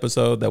that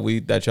episode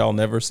that y'all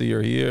never see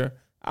or hear,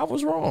 I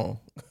was wrong,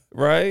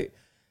 right?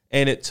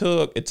 And it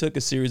took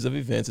a series of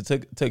events.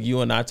 It took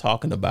you and I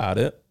talking about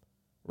it,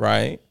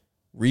 right?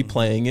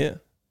 Replaying it.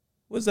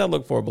 What does that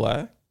look for,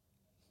 Black?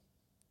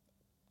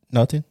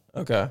 Nothing.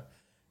 Okay.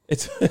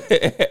 It's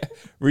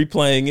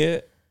replaying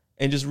it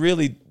and just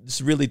really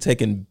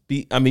taking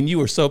you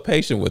were so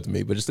patient with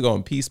me, but just to go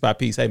on piece by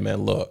piece, hey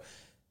man, look,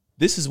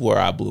 this is where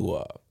I blew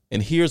up.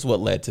 And here's what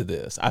led to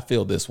this. I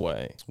feel this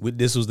way.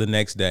 This was the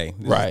next day.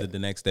 Right. The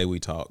next day we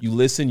talked. You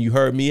listen, you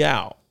heard me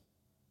out.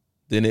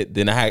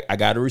 Then I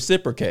got to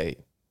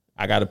reciprocate.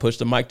 I got to push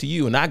the mic to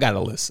you, and I got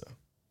to listen.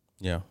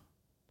 Yeah.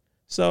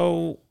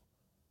 So,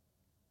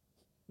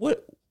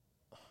 what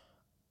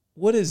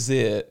is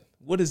it?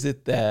 What is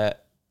it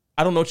that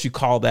I don't know what you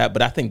call that,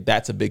 but I think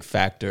that's a big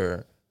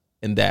factor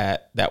in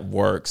that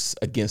works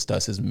against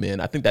us as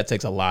men. I think that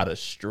takes a lot of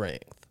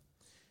strength.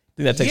 I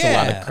think that takes a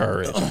lot of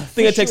courage. I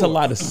think it takes a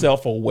lot of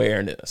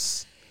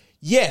self-awareness.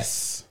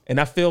 Yes. And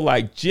I feel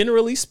like,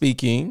 generally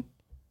speaking,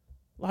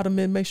 a lot of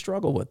men may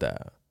struggle with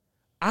that.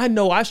 I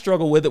know I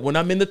struggle with it when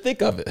I'm in the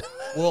thick of it.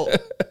 Well,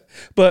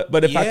 but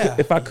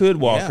if I could,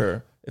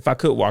 Walker,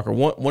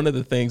 one of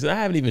the things, and I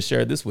haven't even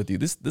shared this with you,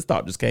 this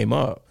thought just came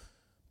up.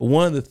 But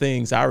one of the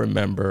things I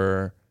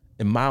remember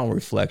in my own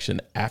reflection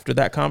after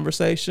that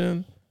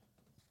conversation,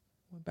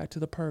 went back to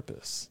the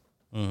purpose.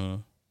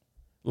 Mm-hmm.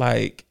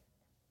 Like,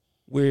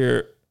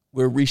 we're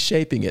we're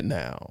reshaping it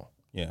now.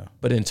 Yeah.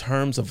 But in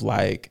terms of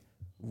like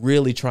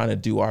really trying to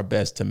do our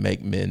best to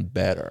make men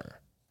better.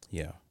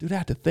 Yeah. Dude, I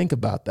have to think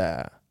about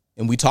that.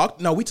 And we talked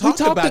about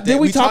that. Did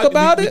we talk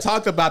about it? We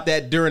talked about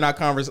that during our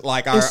conversation,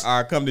 like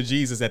our come to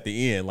Jesus at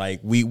the end. Like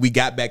we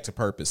got back to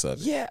purpose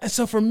of it. Yeah. And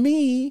so for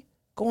me,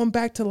 going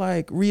back to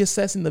like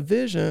reassessing the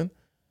vision,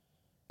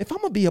 if I'm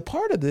going to be a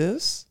part of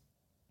this,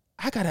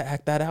 I got to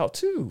act that out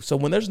too. So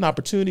when there's an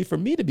opportunity for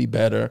me to be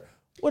better,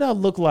 what I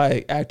look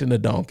like acting a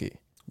donkey?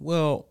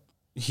 Well,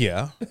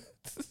 yeah.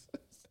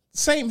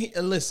 Same here.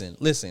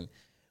 Listen.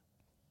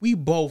 We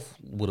both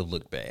would have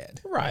looked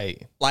bad.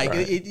 Right. Like,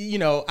 right.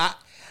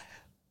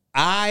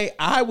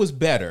 I was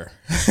better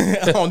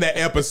on that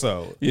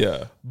episode.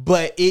 Yeah.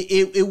 But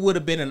it would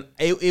have been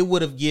it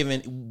would have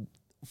given,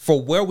 for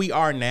where we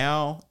are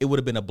now, it would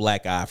have been a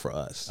black eye for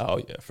us. Oh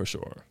yeah, for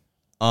sure.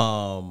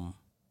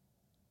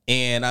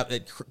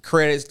 And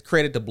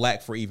credit to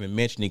Black for even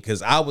mentioning,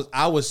 because I was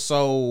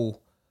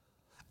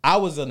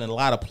in a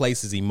lot of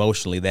places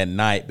emotionally that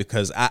night,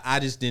 because I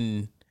just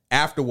didn't,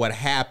 after what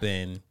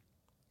happened,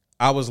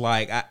 I was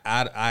like,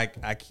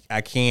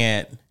 I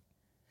can't.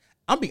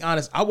 I'll be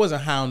honest, I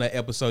wasn't high on that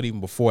episode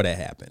even before that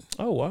happened.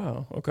 Oh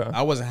wow, okay.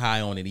 I wasn't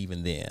high on it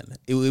even then.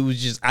 It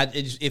was just,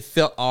 it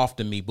felt off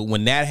to me. But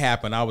when that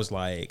happened, I was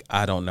like,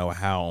 I don't know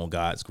how on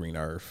God's green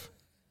earth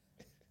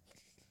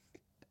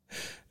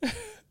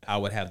I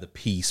would have the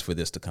peace for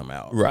this to come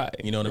out. Right.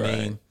 You know what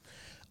I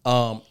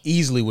mean?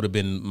 Easily would have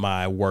been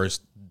my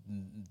worst.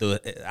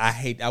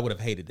 I would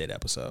have hated that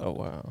episode.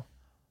 Oh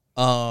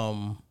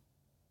wow.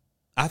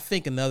 I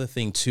think another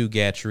thing too,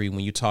 Gatrey,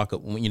 when you talk,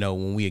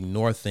 when we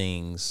ignore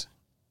things,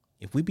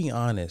 if we be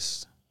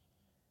honest,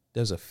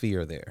 there's a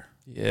fear there.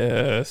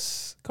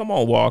 Yes. Come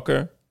on,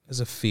 Walker.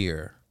 There's a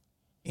fear.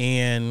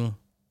 And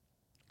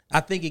I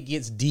think it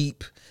gets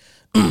deep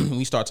when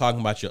you start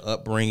talking about your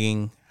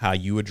upbringing, how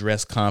you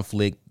address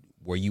conflict,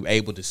 were you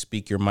able to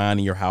speak your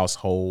mind in your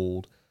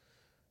household?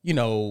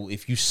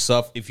 If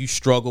you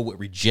struggle with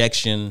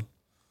rejection,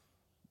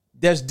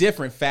 there's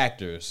different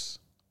factors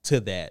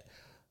to that.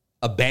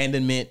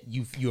 Abandonment,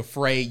 you're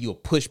afraid you'll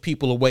push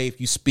people away if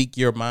you speak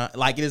your mind.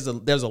 Like there's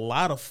a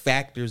lot of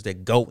factors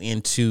that go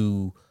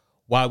into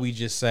why we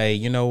just say,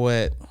 you know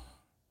what,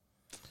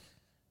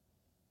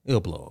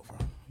 it'll blow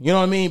over. You know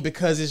what I mean?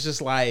 Because it's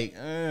just like,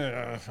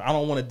 I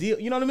don't want to deal.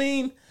 You know what I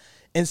mean?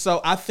 And so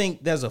I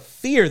think there's a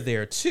fear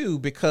there too,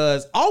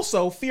 because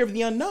also fear of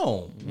the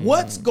unknown.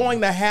 What's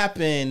going to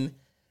happen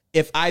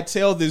if I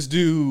tell this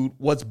dude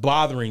what's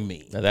bothering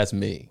me? Now that's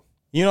me.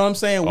 You know what I'm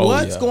saying? Oh,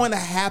 What's yeah. going to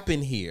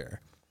happen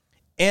here?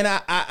 And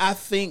I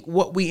think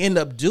what we end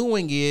up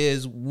doing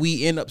is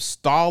we end up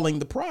stalling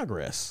the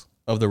progress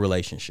of the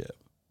relationship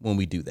when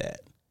we do that.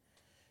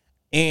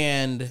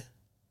 And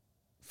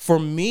for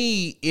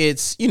me,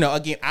 it's,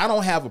 again, I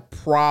don't have a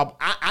problem.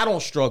 I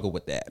don't struggle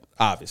with that,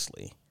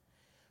 obviously.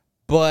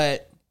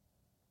 But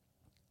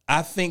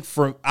I think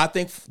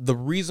the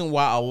reason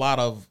why a lot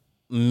of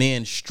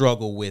men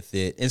struggle with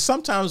it, and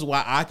sometimes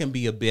why I can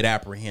be a bit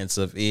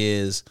apprehensive,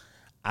 is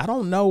I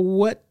don't know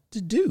what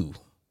to do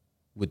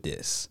with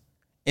this.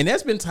 And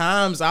there's been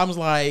times I was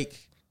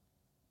like,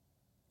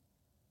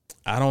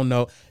 I don't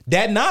know.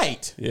 That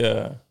night,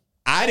 Yeah.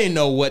 I didn't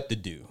know what to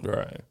do.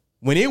 Right.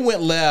 When it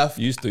went left,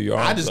 You threw your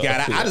I arms just up.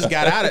 got out of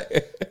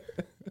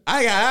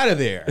I got out of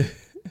there.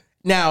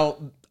 Now,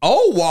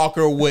 old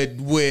Walker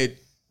would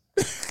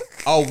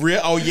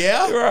oh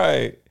yeah?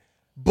 Right.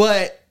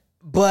 But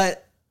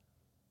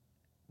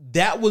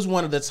that was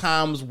one of the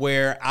times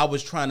where I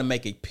was trying to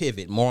make a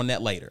pivot. More on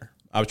that later.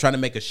 I was trying to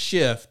make a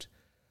shift,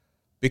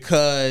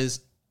 because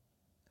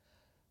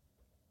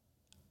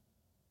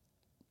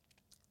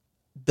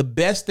the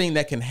best thing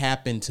that can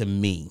happen to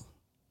me,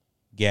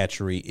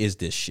 Gatrey, is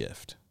this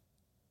shift.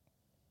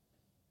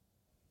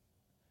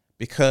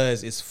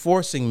 Because it's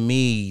forcing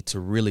me to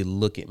really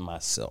look at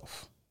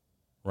myself,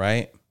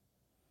 right?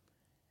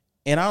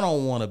 And I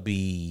don't want to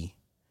be,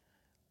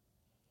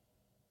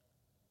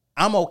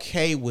 I'm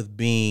okay with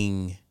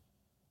being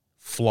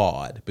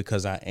flawed,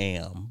 because I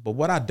am. But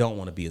what I don't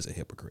want to be is a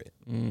hypocrite.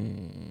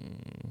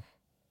 I'm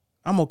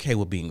okay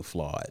with being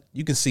flawed.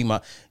 You can see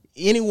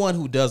anyone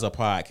who does a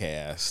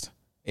podcast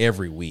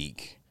every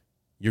week,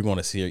 you're going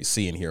to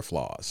see and hear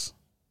flaws,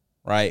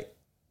 right?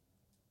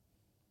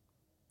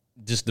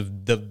 Just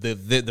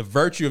the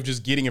virtue of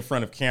just getting in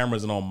front of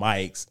cameras and on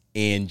mics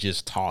and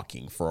just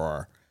talking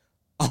for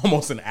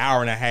almost an hour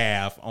and a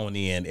half on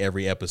end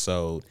every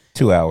episode.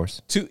 2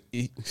 hours.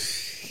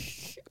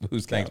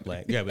 Who's thanks,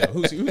 Black? Yeah, but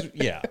who's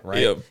yeah,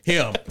 right?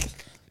 Him.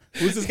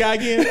 Who's this guy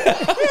again?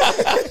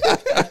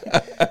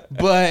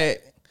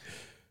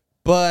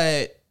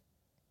 but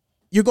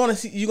you're gonna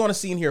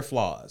see and hear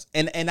flaws,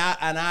 and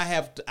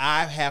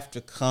I have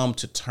to come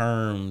to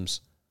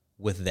terms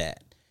with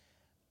that.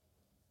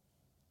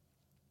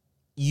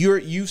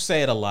 You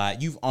say it a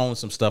lot. You've owned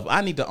some stuff.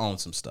 I need to own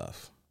some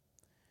stuff.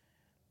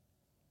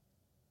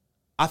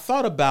 I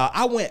thought about,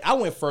 I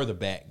went further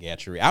back,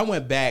 Gatrey. I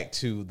went back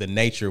to the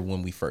nature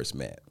when we first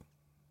met.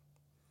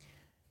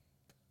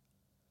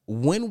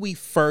 When we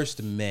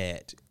first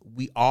met,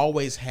 we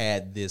always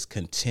had this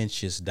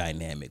contentious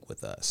dynamic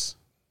with us.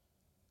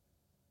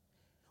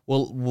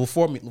 Well,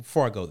 before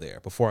I go there,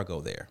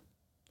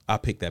 I'll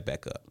pick that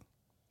back up.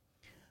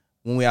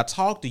 When I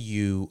talked to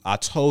you, I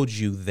told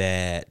you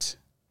that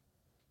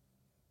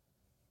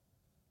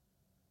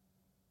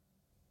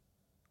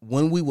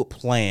when we would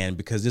plan,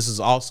 because this is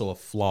also a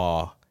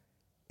flaw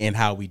in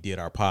how we did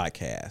our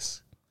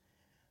podcast,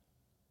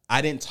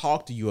 I didn't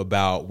talk to you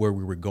about where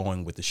we were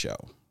going with the show.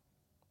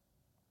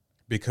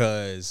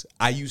 Because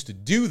I used to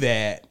do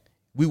that.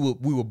 We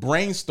would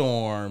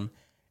brainstorm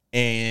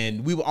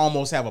and we would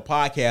almost have a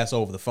podcast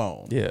over the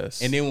phone.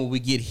 Yes. And then when we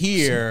get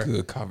here, some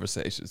good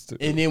conversations too.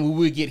 And then when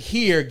we get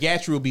here,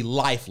 Gatrey would be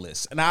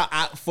lifeless. And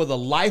I for the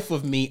life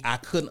of me, I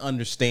couldn't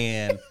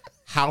understand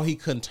how he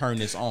couldn't turn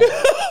this on.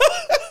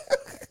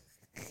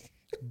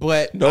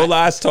 But no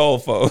lies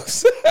told,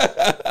 folks.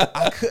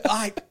 I could,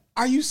 like,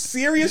 are you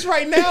serious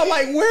right now?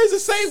 Like, where's the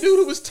same dude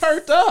who was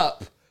turned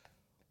up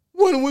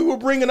when we were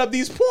bringing up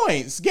these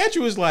points?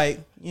 Gatrey was like,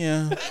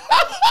 yeah.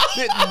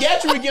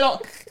 Gatrey would get on,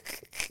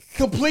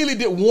 completely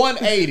did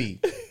 180.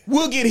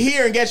 We'll get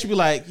here and Gatrey be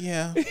like,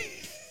 yeah,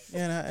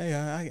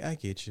 I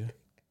get you.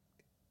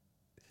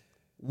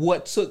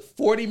 What took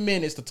 40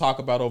 minutes to talk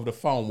about over the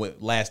phone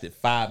lasted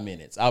 5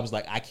 minutes. I was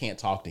like, I can't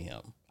talk to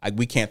him.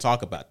 We can't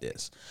talk about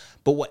this.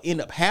 But what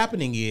ended up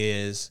happening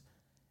is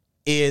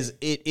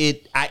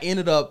I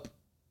ended up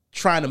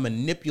trying to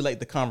manipulate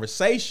the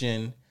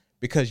conversation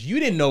because you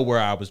didn't know where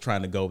I was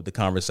trying to go with the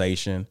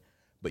conversation,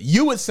 but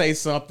you would say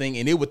something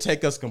and it would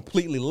take us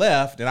completely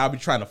left, and I'd be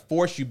trying to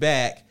force you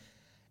back.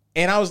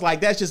 And I was like,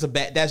 that's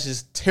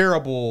just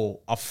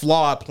terrible, a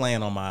flawed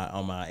plan on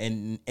my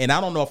and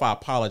I don't know if I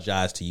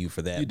apologized to you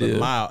for that. You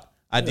did.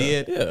 I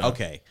did? Yeah.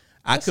 Okay.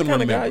 That's couldn't the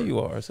kind remember. of guy you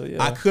are, so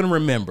yeah. I couldn't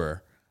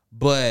remember,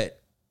 but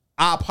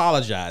I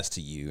apologized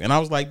to you. And I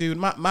was like, dude,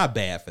 my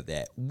bad for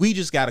that. We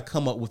just got to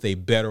come up with a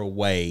better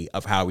way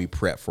of how we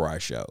prep for our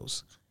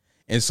shows.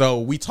 And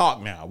so we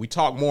talk now. We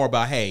talk more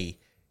about, hey,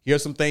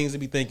 here's some things to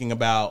be thinking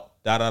about,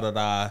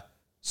 da-da-da-da.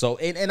 So,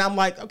 and I'm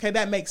like, okay,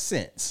 that makes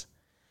sense.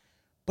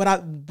 But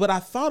I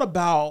thought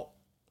about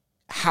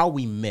how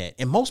we met,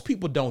 and most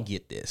people don't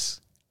get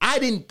this. I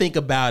didn't think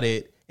about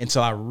it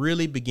until I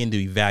really began to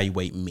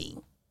evaluate me.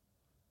 I'm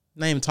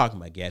not even talking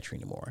about Gatrey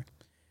anymore.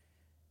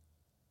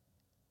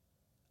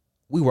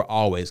 We were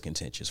always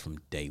contentious from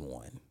day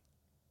one.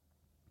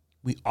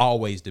 We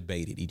always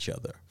debated each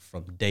other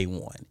from day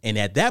one. And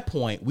at that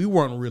point, we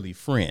weren't really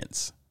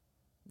friends.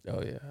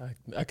 Oh, yeah.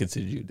 I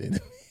consider you then.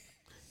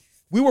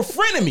 We were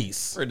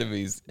frenemies.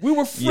 We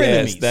were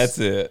frenemies. Yes, that's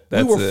it.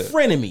 We were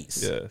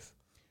frenemies. Yes.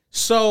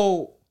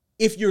 So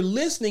if you're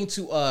listening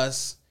to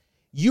us,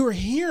 you're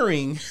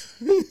hearing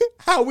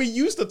how we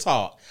used to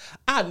talk.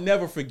 I'll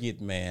never forget,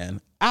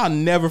 man. I'll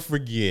never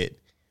forget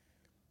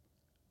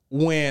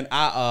when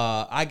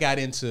I got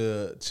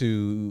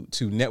into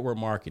network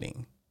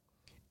marketing,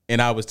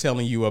 and I was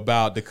telling you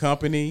about the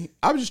company.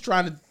 I was just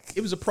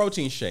it was a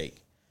protein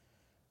shake.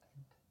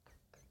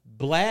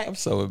 Black. I'm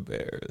so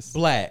embarrassed.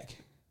 Black.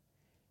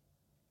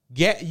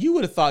 You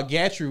would have thought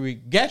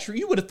Gatrey,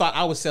 you would have thought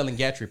I was selling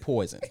Gatrey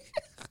poison.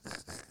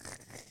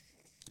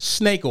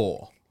 Snake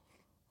oil.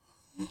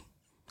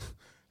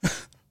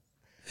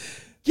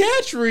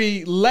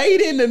 Gatrey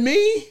laid into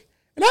me,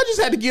 and I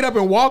just had to get up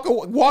and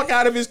walk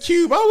out of his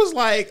cube. I was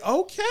like,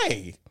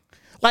 okay.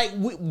 Like,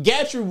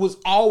 Gatrey was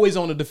always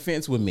on the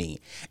defense with me.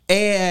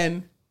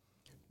 And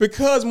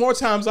because more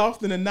times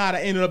often than not,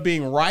 I ended up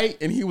being right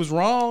and he was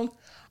wrong,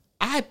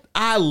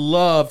 I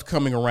loved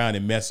coming around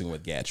and messing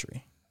with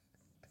Gatrey.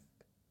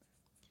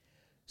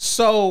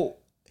 So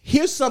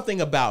here's something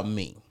about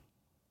me.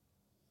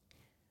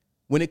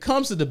 When it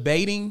comes to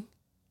debating,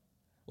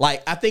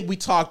 like, I think we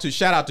talked to,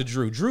 shout out to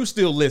Drew. Drew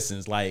still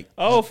listens. Like,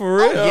 oh, for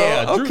real?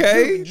 Yeah.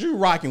 Okay. Drew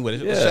rocking with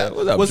it. Yeah.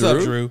 What's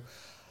up, Drew?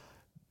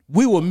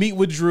 We will meet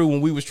with Drew when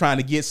we was trying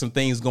to get some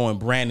things going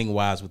branding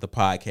wise with the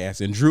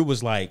podcast. And Drew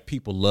was like,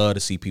 people love to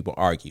see people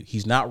argue.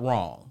 He's not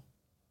wrong.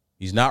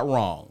 He's not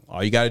wrong.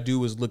 All you got to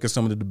do is look at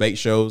some of the debate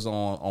shows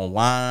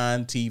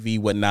online, TV,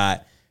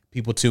 whatnot.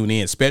 People tune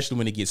in, especially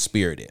when it gets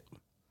spirited.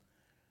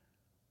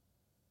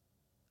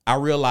 I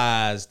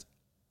realized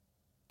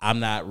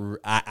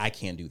I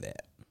can't do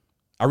that.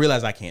 I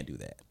realized I can't do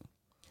that.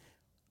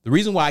 The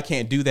reason why I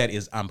can't do that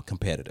is I'm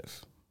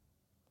competitive.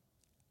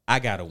 I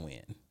got to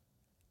win.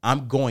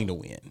 I'm going to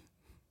win.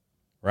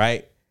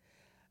 Right?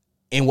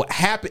 And what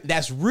happened,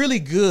 that's really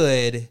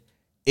good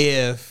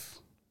if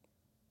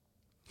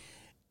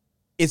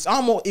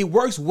it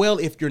works well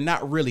if you're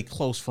not really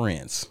close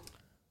friends.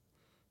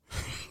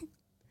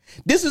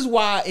 This is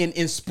why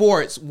in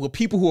sports, with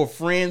people who are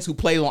friends who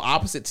play on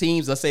opposite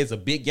teams, let's say it's a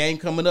big game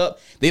coming up,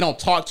 they don't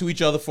talk to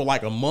each other for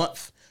like a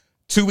month,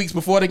 2 weeks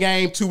before the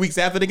game, 2 weeks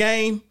after the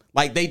game.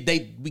 Like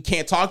we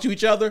can't talk to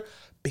each other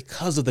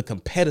because of the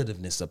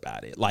competitiveness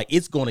about it. Like,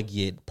 it's going to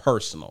get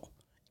personal.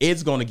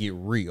 It's going to get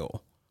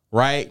real,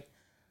 right?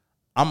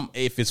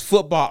 If it's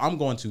football, I'm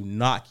going to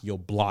knock your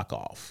block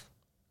off.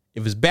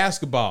 If it's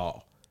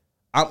basketball,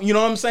 you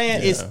know what I'm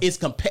saying?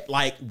 Yeah.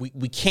 Like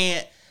we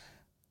can't.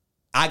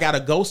 I got to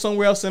go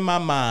somewhere else in my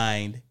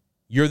mind.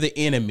 You're the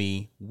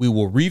enemy. We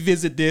will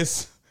revisit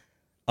this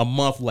a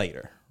month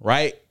later,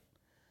 right?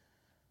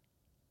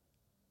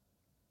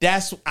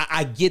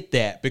 I get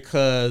that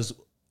because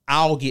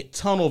I'll get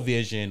tunnel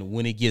vision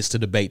when it gets to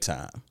debate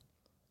time.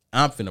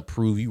 I'm finna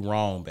prove you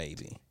wrong,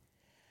 baby.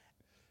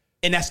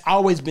 And that's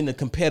always been the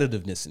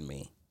competitiveness in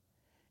me.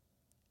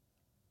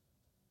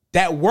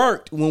 That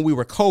worked when we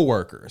were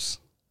coworkers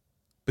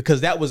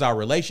because that was our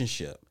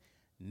relationship.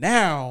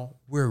 Now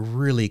we're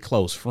really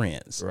close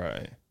friends.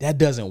 Right. That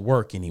doesn't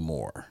work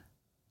anymore.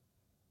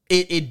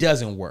 It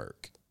doesn't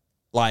work.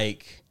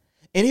 Like,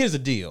 and here's the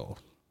deal.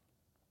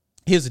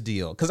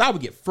 Because I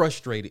would get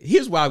frustrated.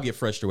 Here's what I would get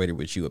frustrated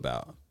with you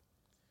about.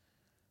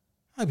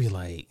 I'd be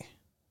like,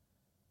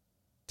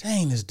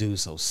 dang, this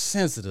dude's so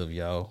sensitive,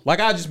 yo. Like,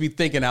 I'd just be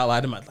thinking out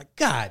loud in my like,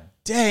 God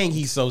dang,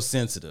 he's so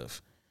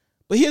sensitive.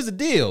 But here's the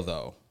deal,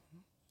 though.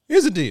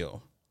 Here's the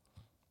deal.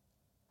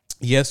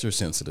 Yes, you're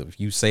sensitive.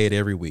 You say it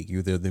every week.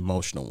 You're the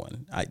emotional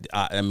one.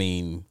 I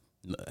mean,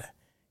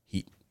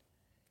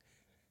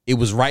 it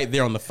was right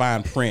there on the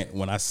fine print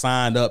when I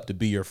signed up to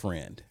be your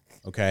friend.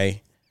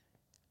 Okay.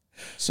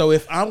 So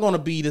if I'm going to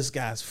be this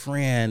guy's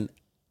friend,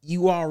 I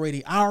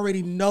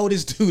already know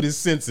this dude is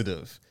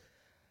sensitive.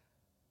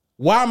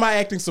 Why am I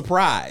acting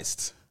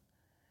surprised?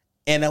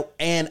 And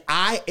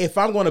if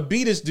I'm going to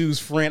be this dude's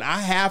friend, I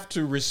have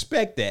to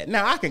respect that.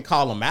 Now I can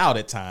call him out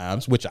at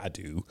times, which I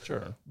do.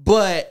 Sure.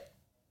 But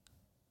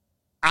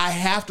I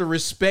have to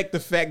respect the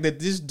fact that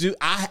this dude,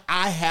 I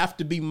have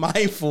to be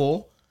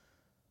mindful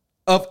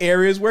of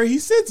areas where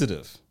he's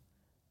sensitive.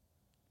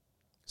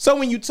 So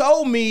when you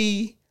told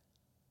me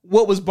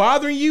what was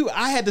bothering you,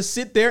 I had to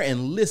sit there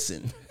and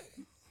listen.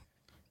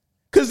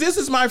 Because this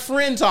is my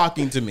friend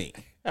talking to me.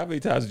 How many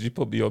times did you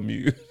put me on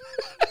mute?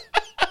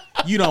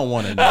 You don't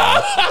want to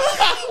know.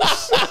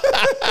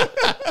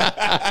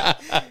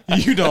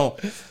 You don't.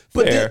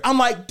 But I'm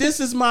like, this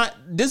is my,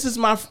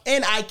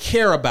 and I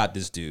care about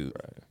this dude.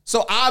 Right.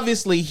 So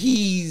obviously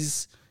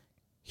he's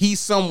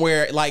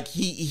somewhere, like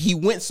he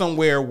went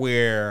somewhere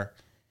where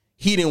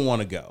he didn't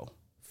want to go.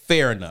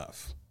 Fair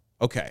enough.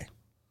 Okay.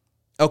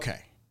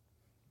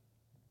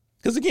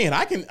 Because again,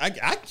 I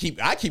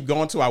keep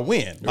going till I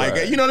win. Like,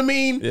 right. You know what I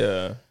mean?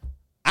 Yeah.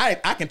 I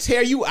can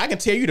tear you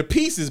to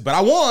pieces, but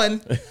I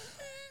won.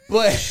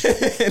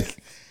 But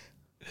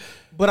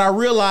I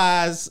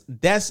realize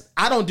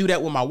I don't do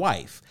that with my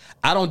wife.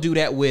 I don't do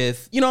that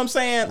with, you know what I'm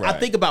saying? Right. I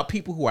think about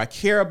people who I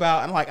care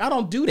about and like, I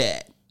don't do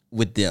that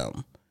with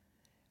them.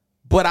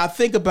 But I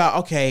think about,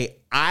 okay,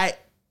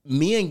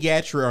 me and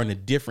Gatrey are in a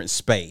different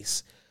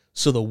space.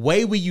 So the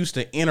way we used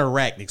to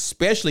interact,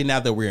 especially now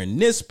that we're in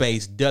this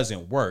space,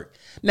 doesn't work.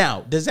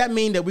 Now, does that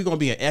mean that we're going to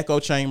be an echo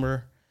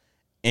chamber?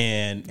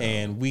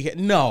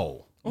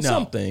 No.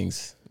 Some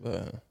things.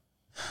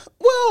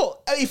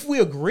 Well, if we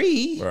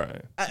agree.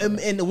 Right.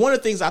 And one of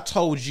the things I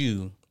told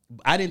you,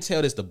 I didn't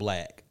tell this to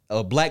Black.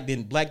 Black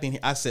didn't.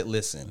 I said,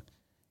 listen,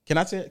 can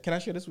I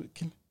share this with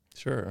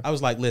Sure. I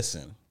was like,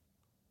 listen.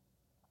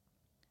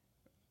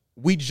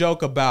 We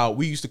joke about,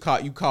 we used to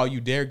call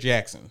you Derek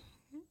Jackson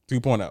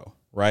 2.0,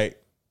 right?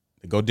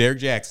 Go Derek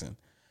Jackson.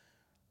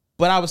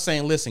 But I was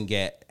saying, listen,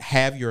 Gat,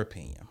 have your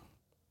opinion,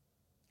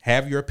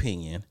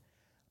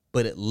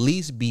 but at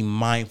least be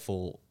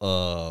mindful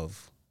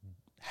of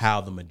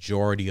how the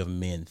majority of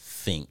men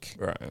think.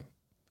 Right.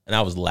 And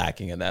I was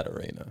lacking in that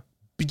arena.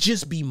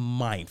 Just be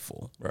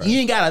mindful. Right. You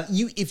ain't gotta,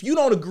 if you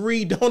don't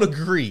agree, don't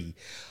agree.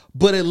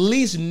 But at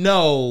least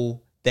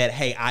know that,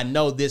 hey, I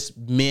know this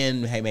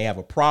men may have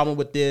a problem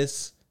with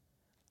this.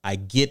 I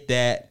get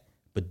that.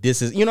 But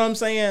this is, you know what I'm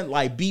saying?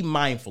 Like, be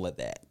mindful of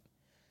that.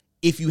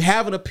 If you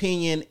have an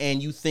opinion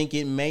and you think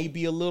it may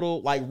be a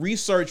little, like,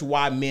 research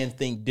why men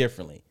think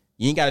differently.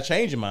 You ain't got to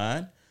change your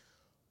mind.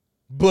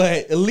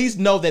 But at least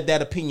know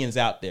that opinion's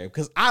out there.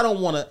 Because I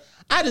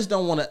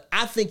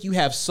think you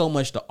have so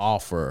much to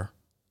offer.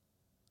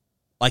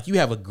 Like, you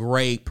have a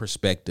great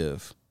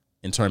perspective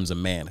in terms of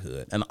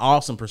manhood, an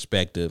awesome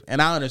perspective.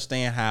 And I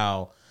understand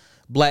how,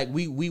 Black,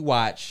 we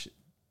watch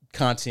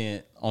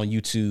content on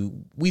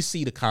YouTube. We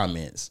see the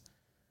comments.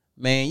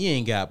 Man, you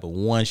ain't got but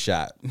one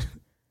shot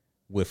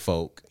with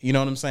folk. You know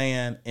what I'm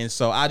saying? And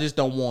so I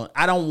don't want,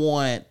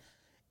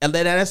 and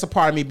that's a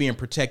part of me being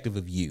protective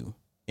of you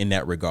in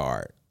that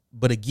regard.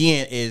 But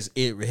again,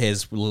 it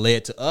has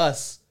led to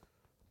us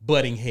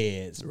butting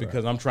heads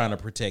because I'm trying to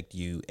protect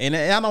you. And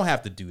I don't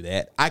have to do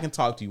that. I can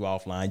talk to you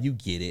offline. You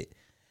get it.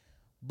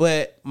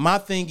 But my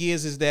thing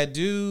is that,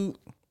 dude,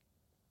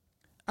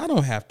 I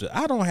don't have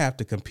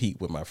to compete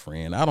with my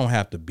friend. I don't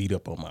have to beat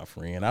up on my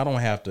friend. I don't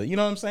have to, you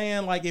know what I'm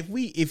saying? Like,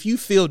 if you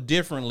feel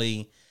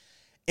differently,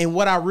 and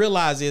what I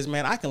realize is,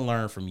 man, I can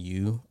learn from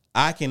you.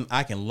 I can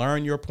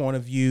learn your point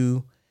of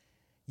view.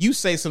 You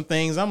say some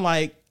things, I'm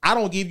like, I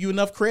don't give you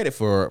enough credit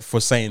for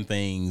saying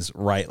things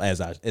right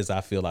as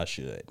I feel I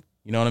should.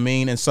 You know what I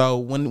mean? And so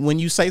when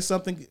you say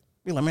something,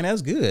 you're like, man,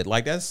 that's good.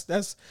 Like,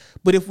 that's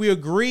but if we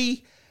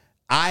agree,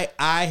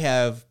 I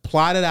have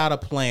plotted out a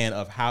plan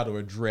of how to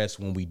address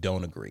when we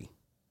don't agree.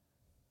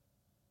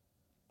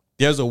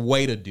 There's a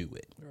way to do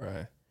it.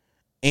 Right.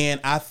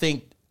 And I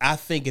think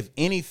if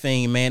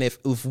anything, man,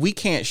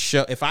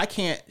 if I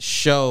can't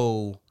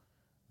show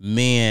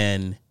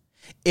men,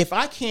 if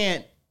I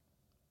can't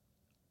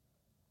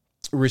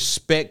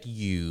respect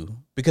you,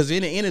 because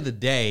in the end of the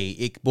day,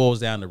 it boils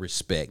down to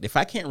respect. If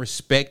I can't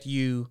respect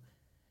you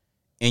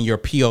and your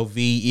POV,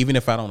 even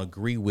if I don't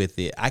agree with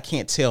it, I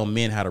can't tell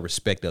men how to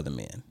respect other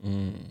men.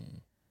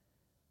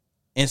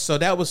 And so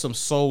that was some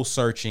soul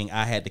searching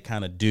I had to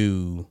kind of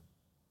do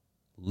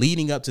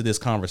leading up to this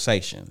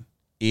conversation.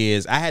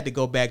 Is I had to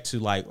go back to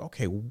like,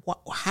 okay,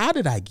 how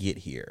did I get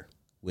here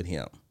with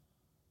him?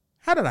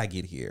 How did I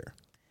get here?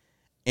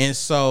 And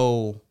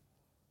so,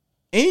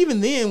 and even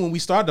then, when we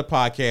started the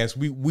podcast,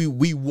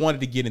 we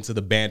wanted to get into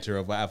the banter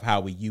of how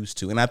we used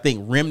to. And I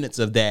think remnants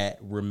of that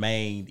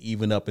remained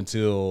even up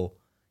until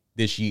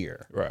this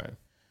year. Right.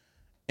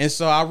 And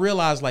so I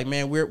realized, like,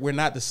 man, we're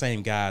not the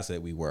same guys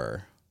that we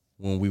were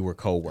when we were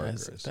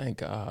co-workers. Thank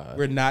God.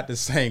 We're not the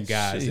same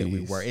guys that we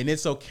Jeez. were. And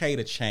it's okay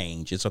to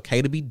change. It's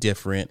okay to be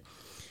different.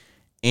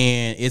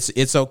 And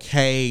it's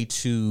okay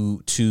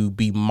to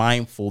be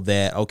mindful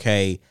that,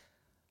 okay,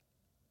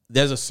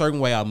 there's a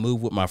certain way I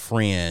move with my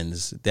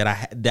friends that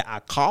I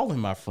call him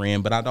my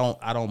friend, but I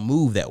don't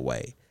move that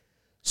way.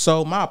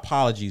 So my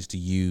apologies to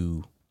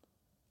you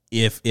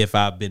if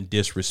I've been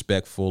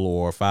disrespectful,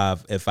 or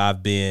if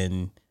I've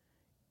been,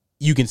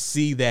 you can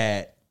see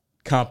that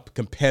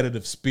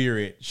competitive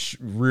spirit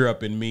rear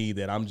up in me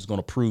that I'm just going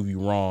to prove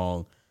you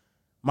wrong.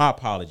 My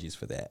apologies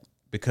for that,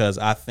 because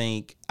I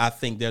think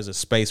there's a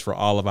space for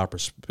all of our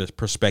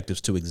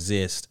perspectives to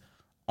exist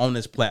on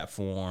this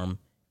platform,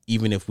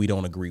 even if we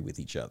don't agree with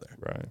each other.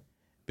 Right.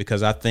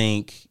 Because I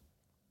think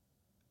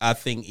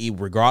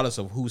regardless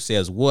of who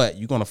says what,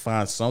 you're going to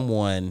find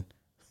someone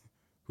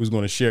who's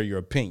going to share your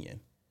opinion.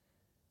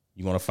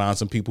 You're going to find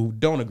some people who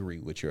don't agree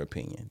with your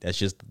opinion. That's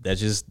just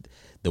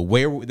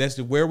where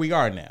we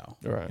are now,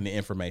 right, in the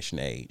information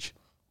age.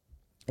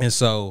 And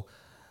so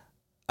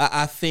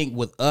I think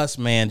with us,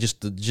 man,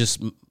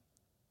 just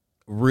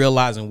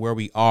realizing where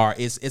we are,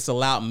 it's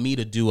allowed me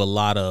to do a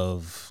lot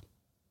of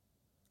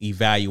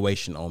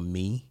evaluation on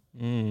me.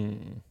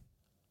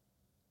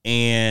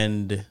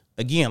 And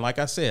again, like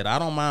I said, I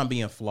don't mind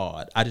being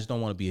flawed. I just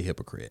don't want to be a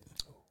hypocrite.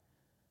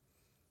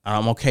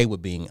 I'm okay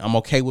with being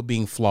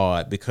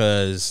flawed,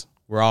 because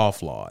we're all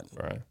flawed.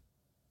 Right.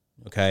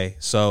 Okay.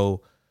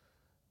 So,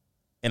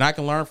 and I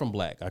can learn from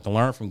Black. I can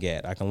learn from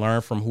Gat. I can learn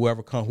from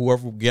whoever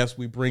guests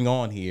we bring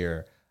on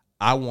here.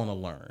 I want to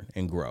learn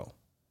and grow.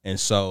 And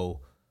so,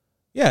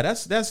 yeah,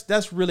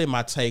 that's really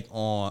my take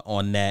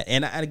on that.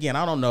 And again,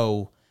 I don't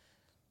know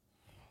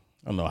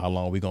how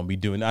long we're gonna be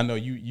doing. I know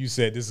you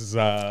said this is.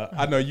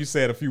 I know you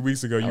said a few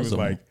weeks ago you was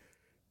like,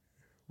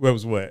 what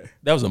was what?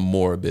 That was a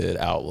morbid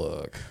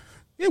outlook.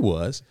 It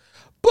was,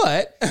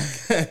 but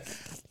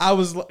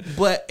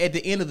But at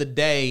the end of the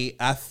day,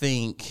 I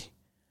think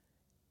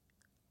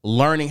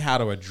learning how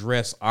to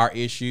address our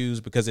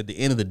issues, because at the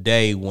end of the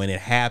day, when it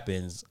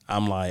happens,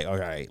 I'm like, all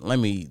right,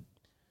 let's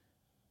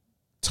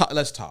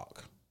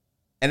talk.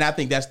 And I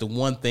think that's the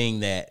one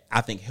thing that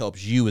I think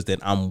helps you, is that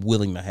I'm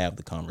willing to have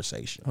the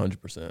conversation.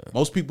 100%.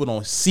 Most people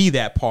don't see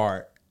that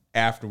part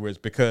afterwards,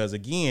 because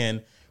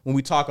again, when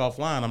we talk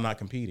offline, I'm not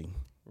competing.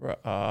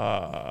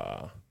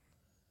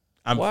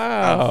 I'm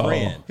a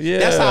friend. Yeah.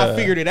 That's how I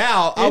figured it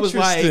out. I was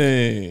like,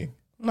 I'm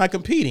not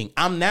competing.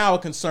 I'm now a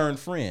concerned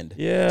friend.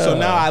 Yeah. So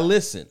now I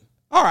listen.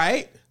 All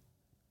right.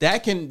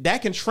 That can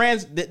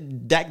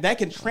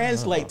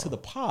translate to the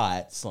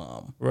pod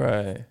some.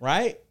 Right.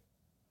 Right.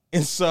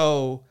 And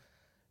so,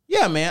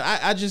 yeah, man,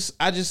 I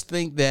just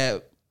think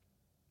that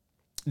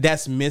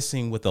that's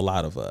missing with a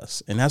lot of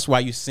us. And that's why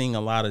you're seeing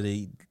a lot of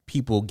the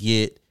people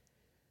get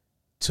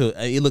to,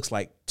 it looks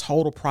like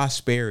total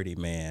prosperity,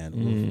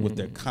 man, with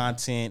their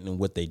content and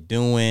what they're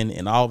doing.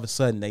 And all of a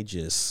sudden they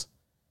just,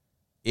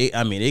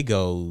 it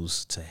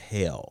goes to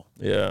hell.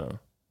 Yeah.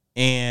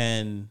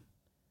 And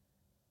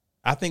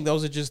I think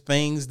those are just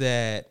things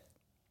that,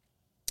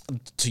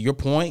 to your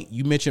point,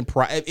 you mentioned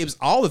pride. It was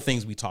all the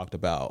things we talked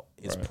about.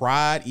 It's right.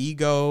 Pride,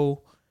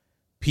 ego,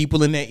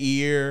 people in their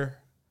ear,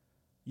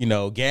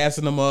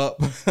 gassing them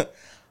up. It's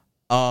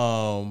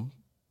all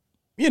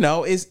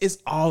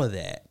of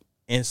that.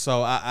 And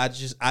so I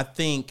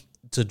think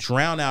to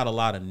drown out a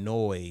lot of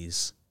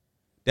noise,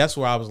 that's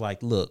where I was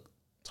like, look,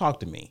 talk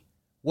to me.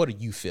 What are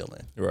you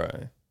feeling?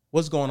 Right.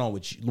 What's going on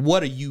with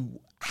you?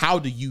 How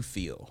do you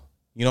feel?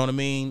 You know what I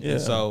mean? Yeah.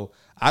 And so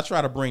I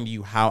try to bring to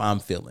you how I'm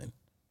feeling.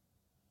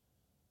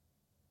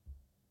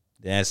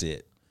 That's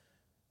it.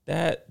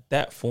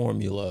 That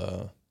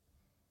formula,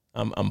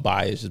 I'm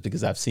biased just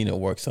because I've seen it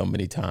work so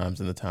many times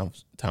in the time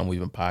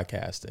we've been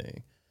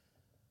podcasting.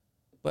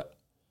 But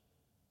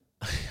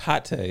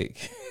hot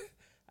take,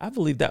 I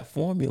believe that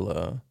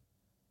formula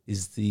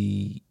is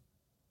the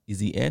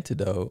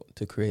antidote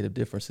to creative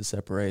differences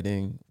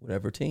separating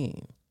whatever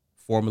team.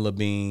 Formula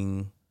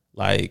being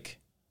like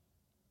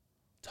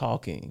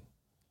talking,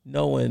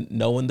 knowing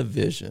the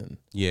vision,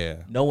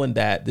 knowing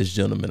that this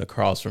gentleman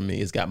across from me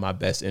has got my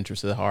best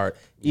interest at heart,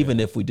 even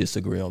if we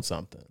disagree on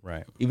something,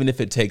 right? Even if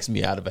it takes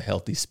me out of a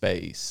healthy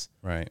space,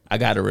 right? I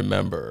got to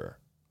remember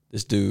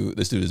this dude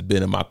has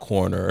been in my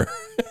corner,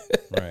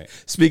 right?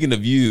 Speaking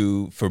of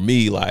you, for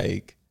me,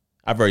 like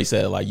I've already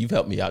said, like you've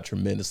helped me out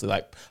tremendously,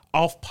 like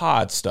off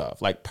pod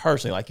stuff, like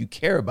personally, like you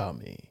care about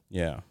me,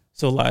 yeah.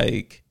 So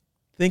like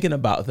thinking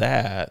about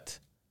that.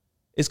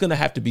 It's going to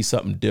have to be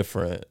something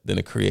different than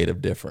a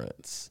creative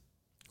difference.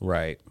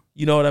 Right.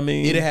 You know what I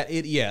mean? It'd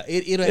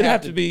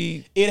have to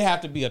be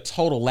a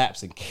total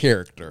lapse in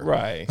character.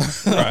 Right.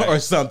 Or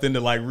something to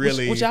like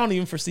really. Which I don't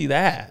even foresee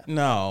that.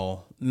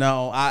 No,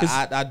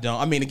 I don't.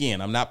 I mean, again,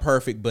 I'm not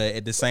perfect, but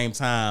at the same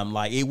time,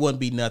 like it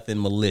wouldn't be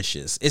nothing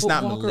malicious. It's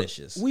not Walker,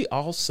 malicious. We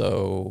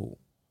also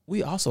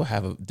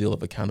have a deal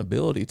of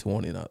accountability to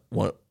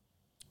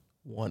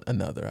one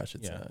another, I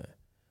should say.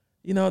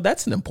 You know,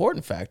 that's an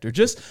important factor.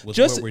 Just what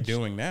we're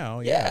doing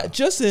now. Yeah.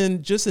 Just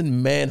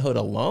in manhood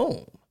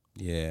alone.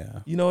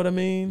 Yeah. You know what I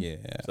mean? Yeah.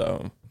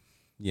 So.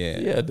 Yeah.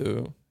 Yeah,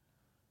 dude.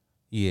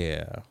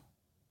 Yeah.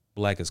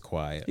 Black is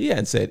quiet. He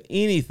hadn't said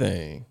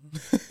anything.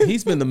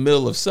 He's been in the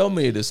middle of so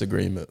many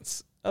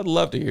disagreements. I'd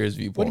love to hear his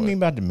viewpoint. What do you mean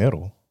by the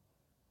middle?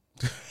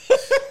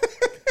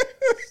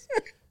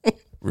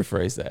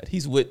 Rephrase that.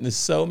 He's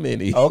witnessed so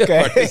many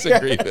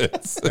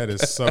disagreements. That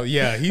is so.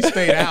 Yeah, he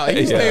stayed out.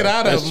 He stayed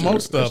out of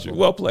most of them.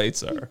 Well played,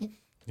 sir.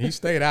 He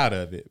stayed out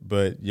of it,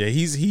 but yeah,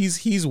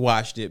 he's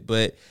watched it.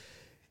 But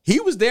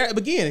he was there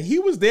again. He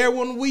was there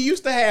when we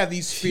used to have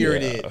these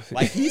spirited. Yeah.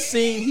 Like he's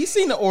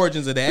seen the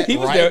origins of that. He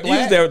was right, there. Black?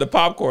 He was there with the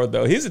popcorn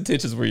though. His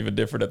intentions were even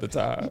different at the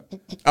time.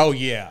 Oh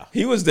yeah,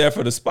 he was there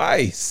for the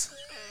spice.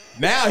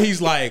 Now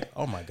he's like,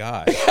 oh my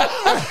God.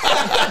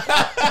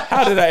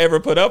 How did I ever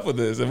put up with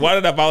this? And why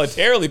did I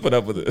voluntarily put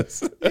up with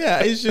this?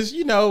 Yeah, it's just,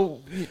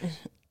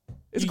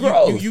 it's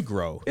growth. You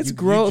grow. It's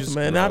growth,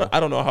 man. Grow. I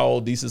don't know how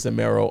old Desus and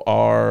Mero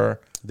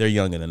are. They're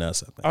younger than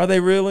us, I think. Are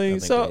they really?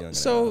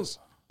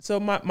 So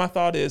my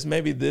thought is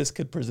maybe this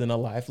could present a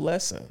life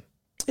lesson.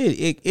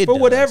 It for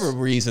does. whatever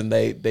reason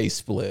they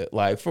split.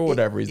 Like for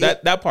whatever reason.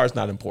 That part's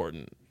not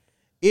important.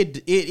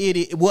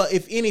 Well,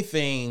 if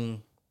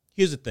anything,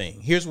 here's the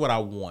thing. Here's what I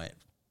want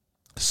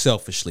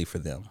selfishly for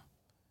them.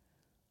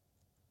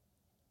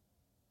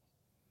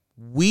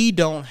 We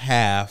don't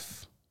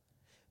have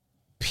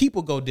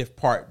people go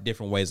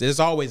different ways. There's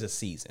always a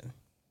season.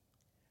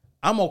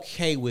 I'm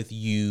okay with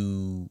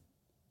you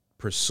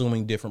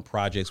pursuing different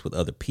projects with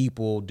other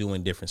people,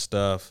 doing different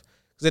stuff.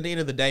 Because at the end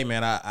of the day,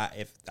 man,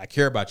 if I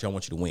care about you, I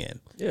want you to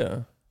win. Yeah.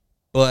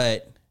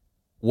 But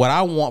what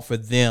I want for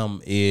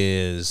them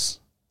is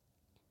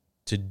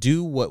to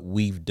do what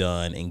we've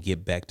done and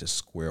get back to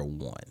square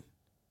one.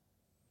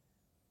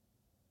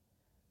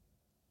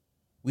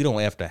 We don't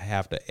have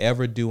to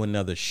ever do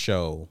another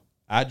show.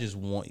 I just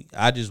want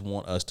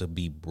us to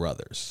be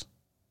brothers.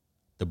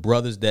 The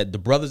brothers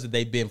that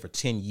they've been for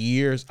 10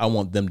 years, I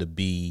want them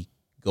to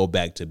go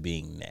back to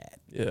being that.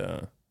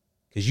 Yeah.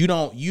 Cuz you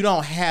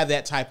don't have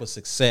that type of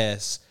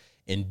success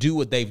and do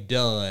what they've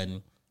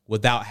done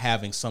without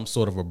having some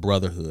sort of a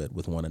brotherhood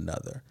with one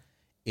another.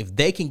 If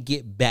they can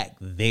get back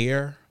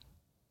there,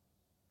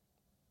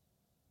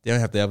 they don't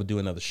have to ever do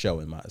another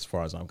show as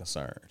far as I'm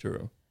concerned.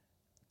 True.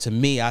 To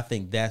me, I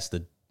think that's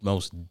the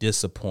most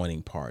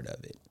disappointing part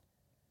of it.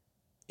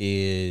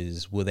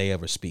 Is will they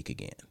ever speak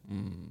again?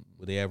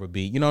 Will they ever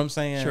be? You know what I'm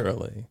saying?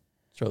 Surely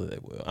they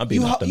will. I'm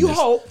being optimistic. You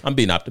hope. I'm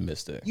being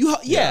optimistic.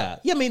 Yeah.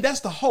 I mean, that's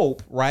the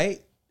hope,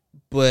 right?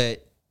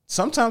 But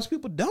sometimes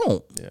people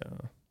don't. Yeah.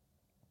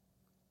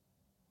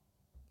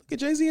 Look at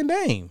Jay-Z and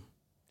Dame.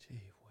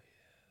 Gee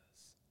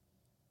whiz.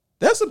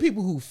 There's some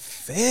people who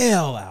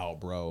fell out,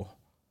 bro.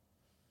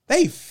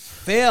 They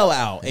fell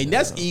out, and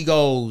that's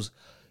egos.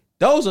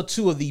 Those are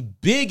two of the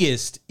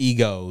biggest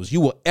egos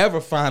you will ever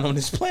find on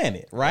this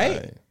planet,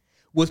 right?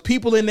 With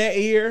people in their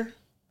ear,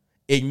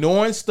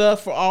 ignoring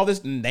stuff for all this,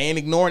 and they ain't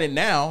ignoring it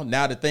now.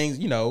 Now that things,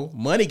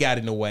 money got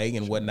in the way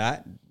and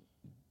whatnot,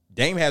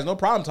 Dame has no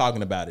problem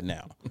talking about it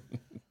now.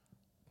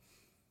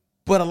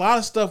 But a lot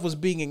of stuff was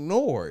being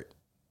ignored.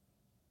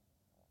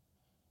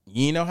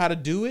 You know how to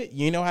do it.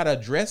 You know how to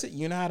address it.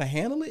 You know how to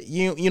handle it.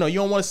 You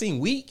don't want to seem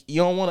weak.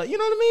 You don't want to, you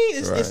know what I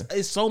mean?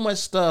 It's so much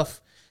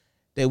stuff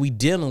that we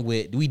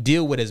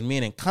deal with as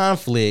men in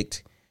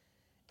conflict.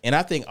 And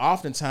I think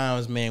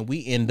oftentimes, man,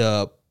 we end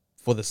up,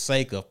 for the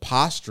sake of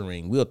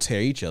posturing, we'll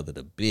tear each other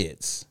to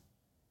bits.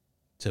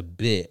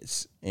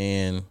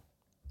 And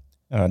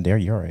they're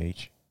your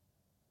age.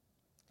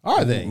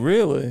 Are they?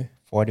 Really?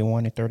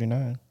 41 and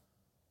 39.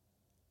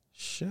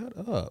 Shut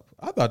up.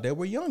 I thought they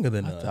were younger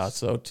than us. I thought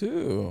so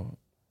too.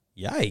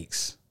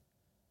 Yikes.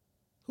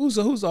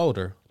 Who's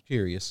older?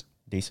 Curious.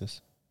 Desus.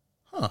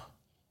 Huh.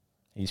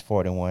 He's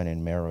 41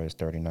 and Mero is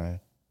 39.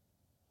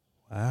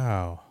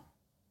 Wow.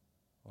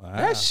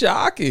 That's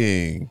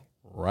shocking.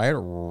 Right.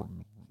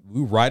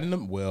 We right in the,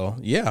 well,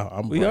 yeah,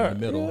 I'm right in the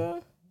middle. Yeah.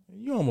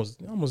 You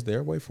almost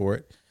there. Wait for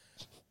it.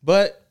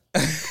 But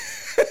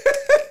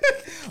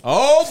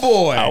Oh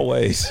boy.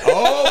 Always.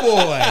 Oh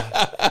boy.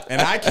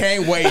 And I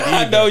can't wait either.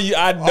 I know you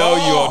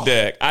on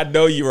deck. I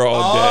know you were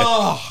on deck.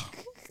 Oh,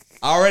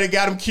 I already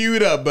got him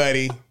queued up,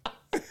 buddy.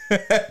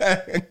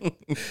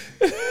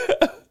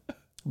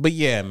 But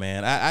yeah,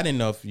 man, I didn't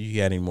know if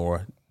you had any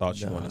more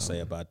thoughts you want to say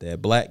about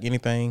that. Black,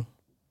 anything?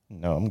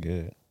 No, I'm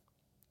good.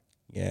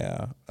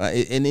 Yeah.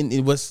 And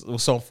it was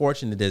so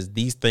unfortunate that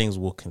these things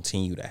will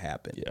continue to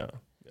happen. Yeah.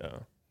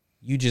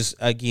 You just,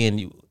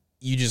 again,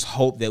 you just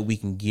hope that we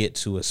can get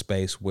to a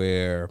space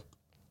where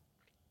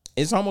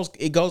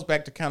it goes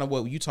back to kind of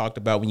what you talked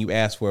about when you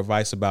asked for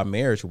advice about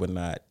marriage or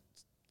whatnot.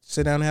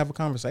 Sit down and have a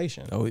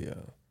conversation. Oh, yeah.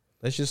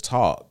 Let's just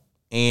talk.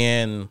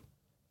 And,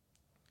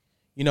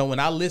 when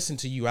I listen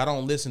to you, I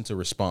don't listen to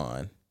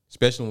respond,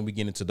 especially when we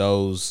get into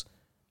those,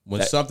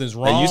 when something's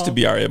wrong. That used to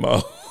be our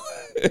MO.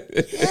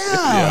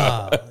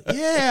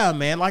 Yeah,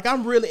 man. Like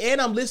I'm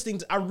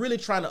listening. I'm really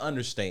trying to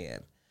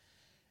understand.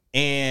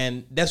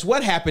 And that's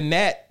what happened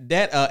that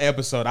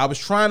episode. I was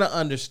trying to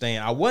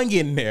understand. I wasn't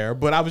getting there,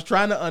 but I was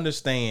trying to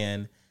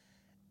understand.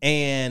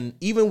 And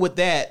even with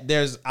that,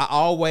 I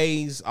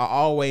always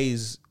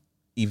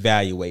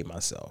evaluate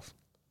myself.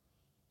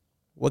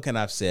 What can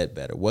I have said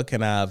better?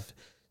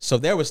 So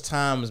there was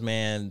times,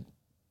 man,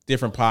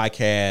 different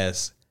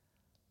podcasts,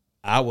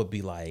 I would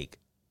be like,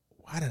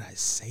 why did I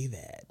say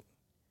that?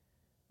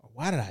 Or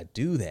why did I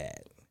do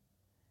that?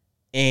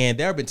 And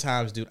there have been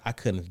times, dude, I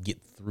couldn't get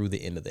through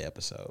the end of the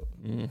episode.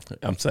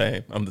 I'm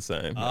the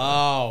same.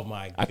 Oh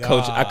my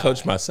God. I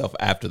coach myself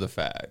after the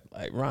fact.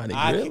 Like, Ronnie,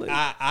 really?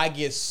 I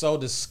get so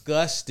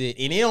disgusted.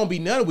 And it don't be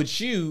nothing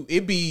with you.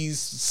 It be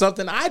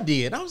something I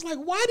did. I was like,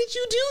 why did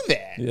you do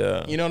that?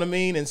 Yeah. You know what I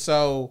mean? And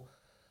so,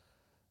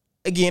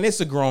 again, it's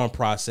a growing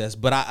process.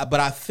 But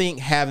I think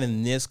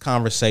having this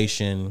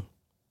conversation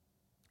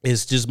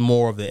is just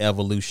more of the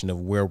evolution of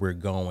where we're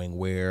going,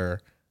 where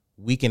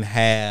we can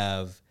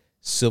have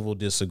civil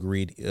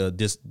disagreements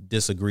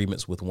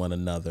with one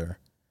another,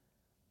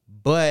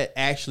 but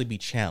actually be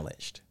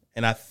challenged.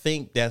 And I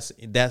think that's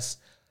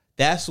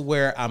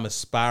where I'm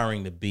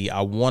aspiring to be.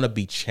 I want to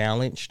be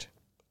challenged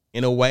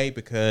in a way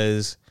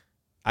because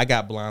I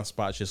got blind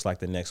spots just like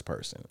the next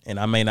person. And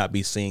I may not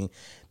be seeing,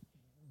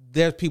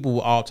 there's people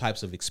with all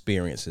types of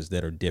experiences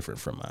that are different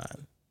from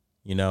mine,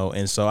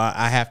 and so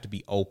I have to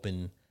be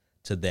open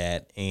to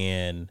that.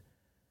 And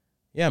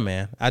yeah,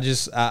 man,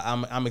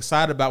 I'm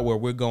excited about where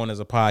we're going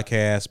as a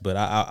podcast, but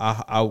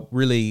I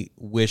really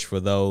wish for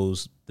the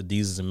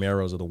Desus and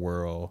Meros of the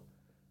world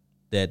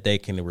that they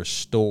can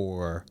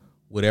restore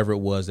whatever it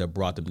was that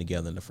brought them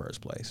together in the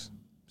first place.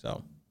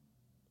 So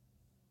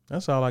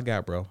that's all I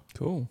got, bro.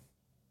 Cool.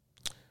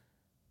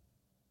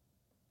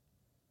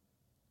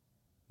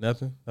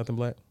 Nothing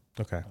Black?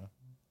 Okay.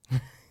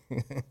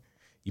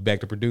 You back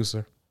to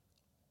producer?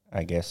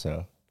 I guess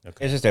so.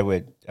 Okay. It's just that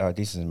with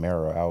Desus and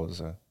Mero, I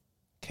was a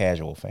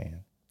casual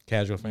fan.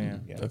 Casual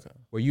fan? Yeah. Okay.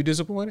 Were you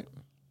disappointed?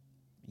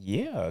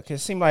 Yeah,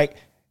 because it seemed like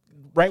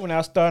right when I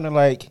was starting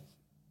to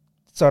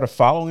sort of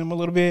follow him a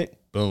little bit,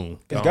 Boom.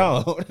 it's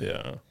gone.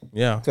 Yeah.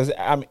 Yeah. Because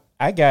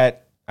I got,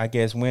 I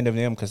guess, wind of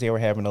them because they were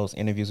having those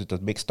interviews with those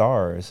big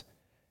stars.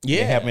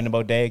 Yeah. They have them in the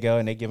bodega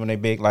and they give them a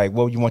big,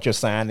 what you want your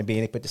sign to be?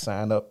 And they put the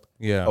sign up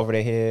over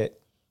their head.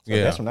 So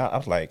that's when I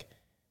was like,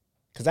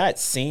 because I had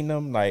seen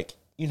them,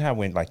 you know how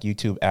when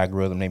YouTube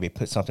algorithm, maybe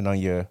put something on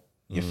your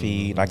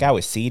feed. I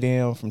would see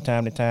them from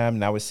time to time,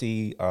 and I would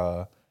see,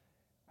 I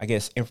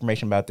guess,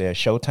 information about their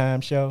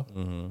Showtime show.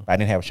 I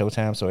didn't have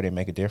Showtime, so it didn't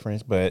make a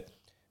difference. But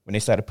when they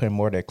started putting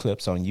more of their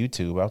clips on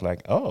YouTube, I was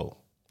like, oh,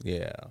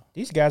 yeah,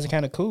 these guys are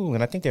kind of cool.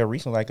 And I think they're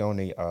recently on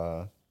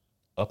the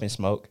Up in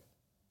Smoke.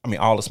 I mean,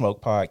 All the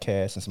Smoke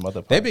podcast and some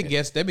other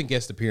podcasts. They've been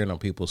guest appearing on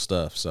people's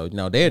stuff. So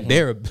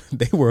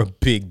they were a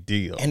big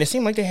deal. And it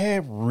seemed like they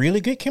had really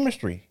good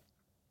chemistry.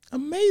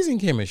 Amazing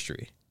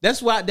chemistry.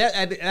 That's why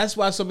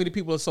so many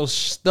people are so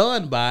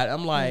stunned by it.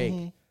 I'm like,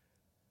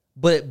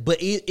 but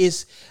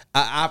it's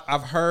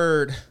I've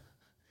heard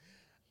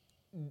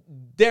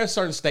there are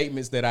certain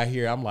statements that I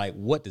hear. I'm like,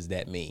 what does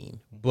that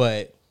mean?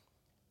 But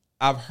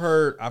I've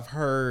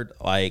heard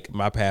like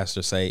my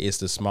pastor say it's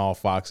the small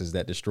foxes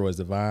that destroys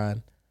the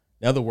vine.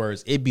 In other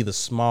words, it'd be the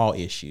small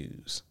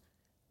issues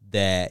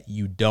that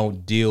you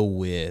don't deal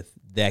with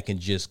that can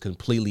just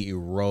completely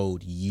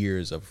erode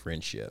years of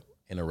friendship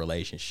in a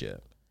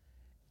relationship.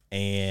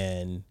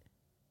 And,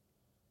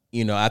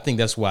 I think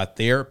that's why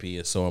therapy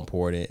is so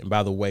important. And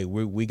by the way,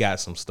 we got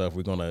some stuff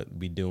we're going to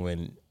be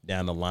doing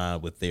down the line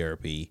with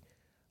therapy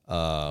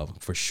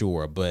for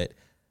sure. But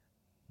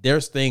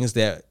there's things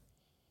that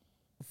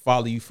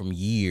follow you from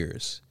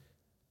years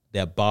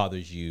that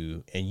bothers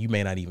you, and you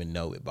may not even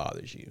know it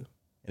bothers you.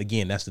 And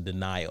again, that's the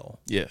denial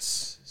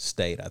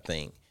state, I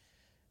think.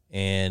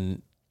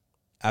 And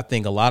I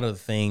think a lot of the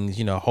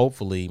things,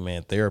 hopefully,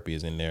 man, therapy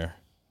is in there.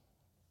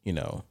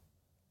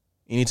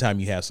 Anytime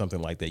you have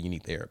something like that, you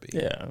need therapy.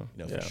 Yeah.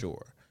 For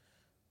sure.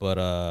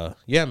 But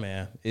yeah,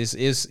 man, it's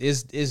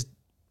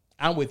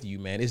I'm with you,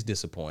 man. It's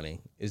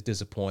disappointing. It's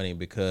disappointing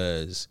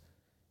because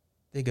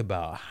think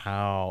about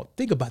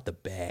the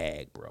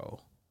bag,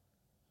 bro.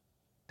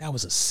 that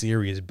was a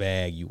serious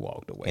bag you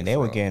walked away And they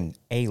were from. getting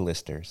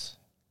A-listers.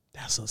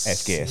 That's a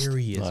as guests.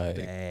 serious Like,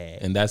 bag.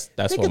 and that's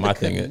Think what of my the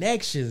thing is.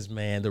 connections,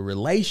 man. The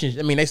relationship.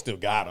 I mean, they still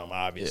got them,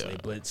 obviously, Yeah.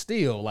 but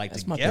still, like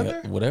That's my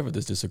together. thing. Whatever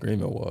this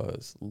disagreement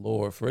was,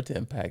 Lord, for it to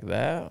impact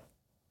that.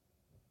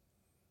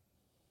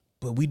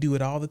 But we do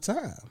it all the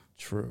time.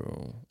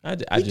 True. We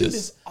do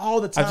this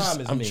all the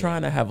time. I'm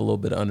trying to have a little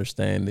bit of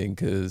understanding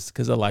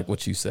because I like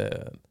what you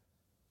said.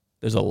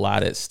 There's a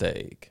lot at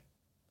stake,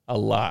 a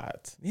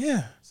lot.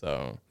 Yeah.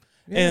 So,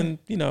 Yeah.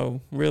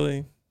 and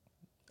really,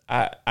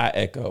 I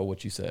echo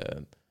what you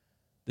said.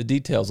 The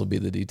details will be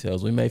the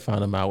details. We may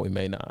find them out, we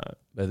may not.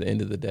 But at the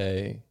end of the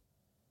day,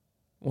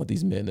 I want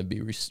these men to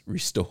be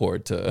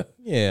restored to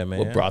Yeah, man.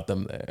 what brought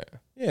them there.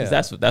 Yeah.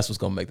 'Cause that's what's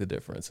gonna make the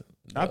difference.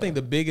 I think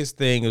the biggest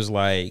thing is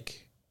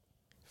like,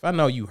 if I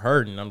know you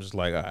hurting, I'm just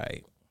like, all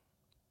right,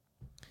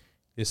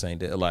 this ain't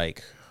that.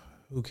 Like,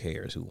 who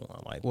cares who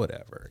won? Like,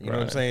 whatever. You know what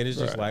I'm Right, saying? It's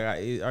just like,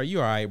 are you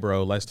all right,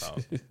 bro? Let's talk.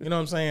 You know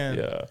what I'm saying?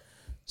 Yeah.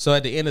 So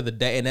at the end of the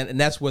day, and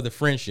that's where the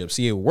friendship.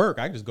 See, at work,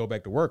 I just go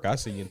back to work. I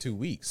see you in 2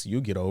 weeks.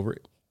 You'll get over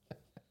it.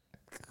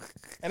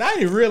 And I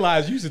didn't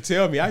realize you used to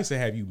tell me. I used to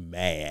have you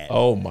mad.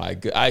 Oh my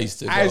god! I used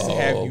to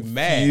have you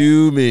mad.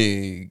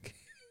 fuming.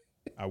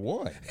 I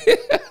won.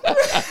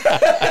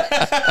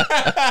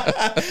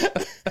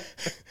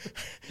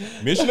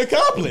 Mission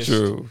accomplished.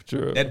 True.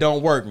 That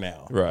don't work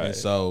now. Right. And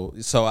so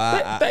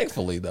I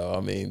Thankfully, though, I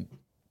mean,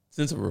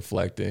 since we're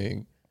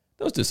reflecting,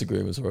 those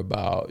disagreements were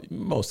about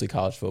mostly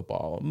college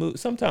football,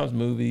 sometimes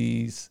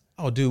movies.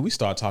 oh, dude, we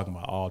start talking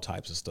about all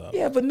types of stuff.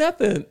 Yeah, but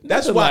nothing.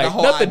 That's nothing why the like,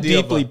 whole nothing idea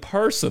of deeply a-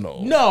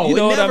 personal. No, you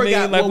know it what I never mean.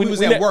 got. Like Well, we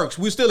was at work.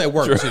 We still at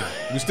work too.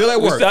 We still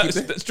at work.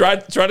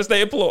 Try to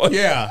stay employed.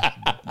 Yeah,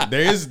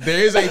 there is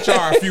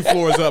HR a few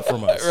floors up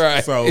from us.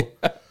 Right. So,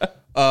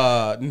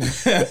 but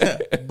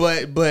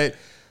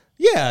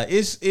yeah,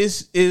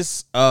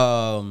 it's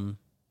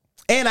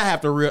and I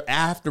have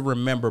to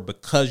remember,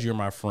 because you're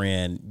my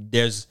friend,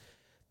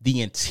 the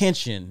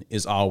intention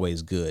is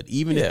always good,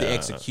 even if the Yeah.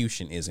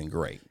 execution isn't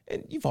great.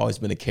 And you've always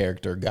been a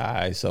character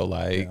guy, so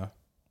like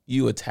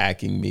you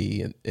attacking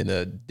me in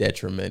a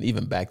detriment,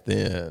 even back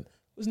then,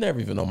 was never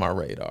even on my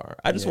radar.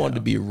 I just wanted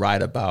to be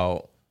right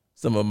about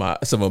some of my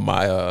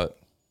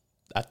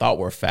I thought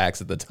were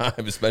facts at the time,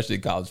 especially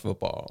college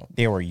football.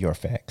 They were your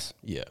facts.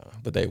 Yeah,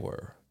 but they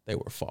were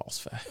false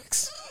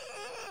facts.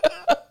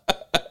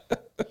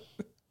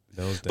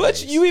 Those days.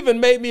 But you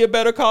even made me a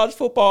better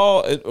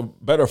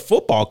better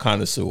football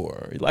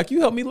connoisseur. Like,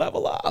 you helped me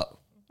level up.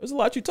 There's a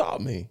lot you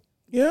taught me.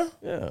 Yeah.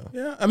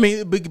 Yeah. I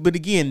mean, but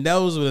again,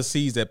 those were the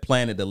seeds that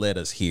planted to let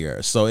us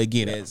here. So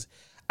again,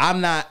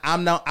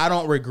 I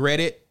don't regret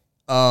it.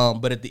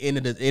 But at the end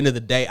of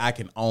the day, I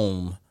can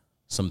own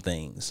some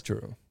things.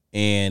 True.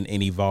 And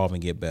evolve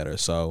and get better.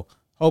 So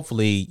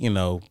hopefully,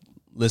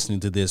 listening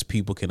to this,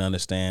 people can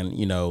understand,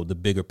 the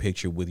bigger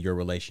picture with your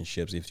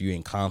relationships. If you're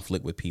in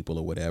conflict with people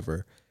or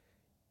whatever,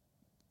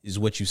 is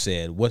what you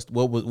said. What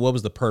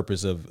was the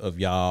purpose of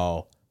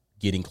y'all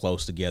getting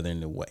close together,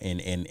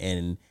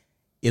 and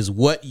is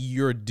what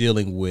you're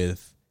dealing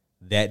with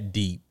that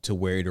deep to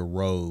where it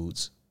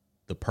erodes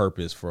the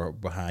purpose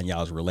behind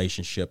y'all's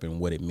relationship and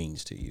what it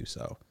means to you?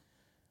 So,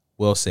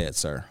 well said,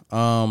 sir.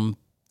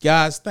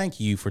 Guys, thank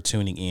you for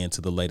tuning in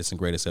to the latest and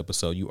greatest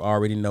episode. You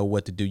already know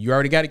what to do. You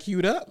already got it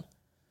queued up.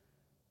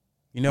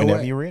 You know Whenever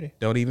what? you're ready.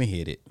 Don't even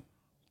hit it.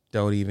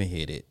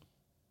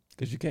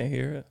 Because you can't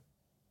hear it.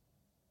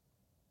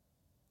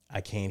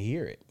 I can't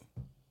hear it.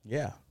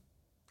 Yeah,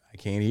 I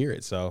can't hear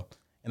it. So,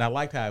 and I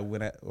liked how it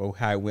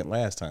went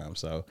last time.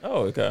 So,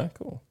 Oh, okay,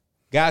 cool.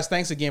 guys,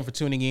 thanks again for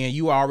tuning in.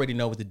 You already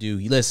know what to do.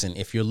 Listen,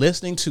 if you're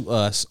listening to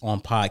us on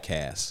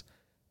podcasts,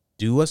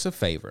 do us a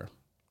favor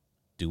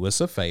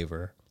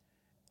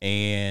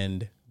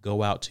and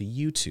go out to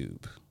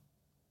YouTube.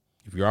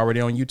 If you're already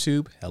on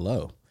YouTube,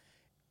 hello.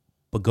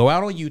 But go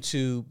out on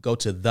YouTube, go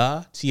to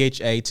the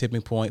THA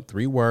tipping point,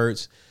 3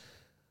 words.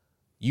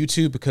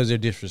 YouTube, because they're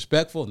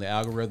disrespectful and the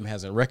algorithm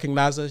hasn't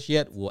recognized us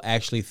yet, will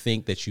actually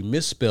think that you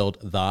misspelled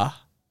the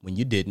when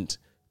you didn't.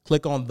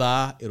 Click on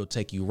the. It'll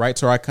take you right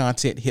to our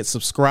content. Hit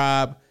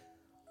subscribe.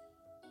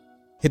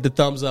 Hit the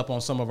thumbs up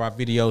on some of our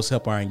videos.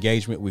 Help our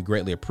engagement. We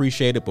greatly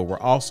appreciate it. But we're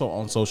also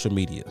on social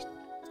media.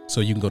 So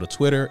you can go to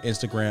Twitter,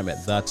 Instagram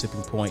at the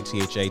tipping point,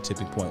 THA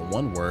tipping point,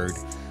 1 word.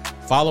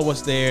 Follow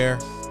us there.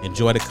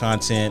 Enjoy the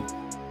content.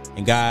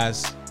 And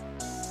guys,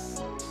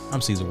 I'm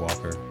Caesar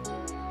Walker.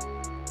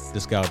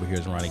 This guy over here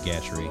is Ronnie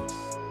Gatrey.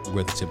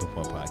 We're the Tipping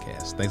Point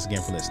Podcast. Thanks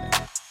again for listening.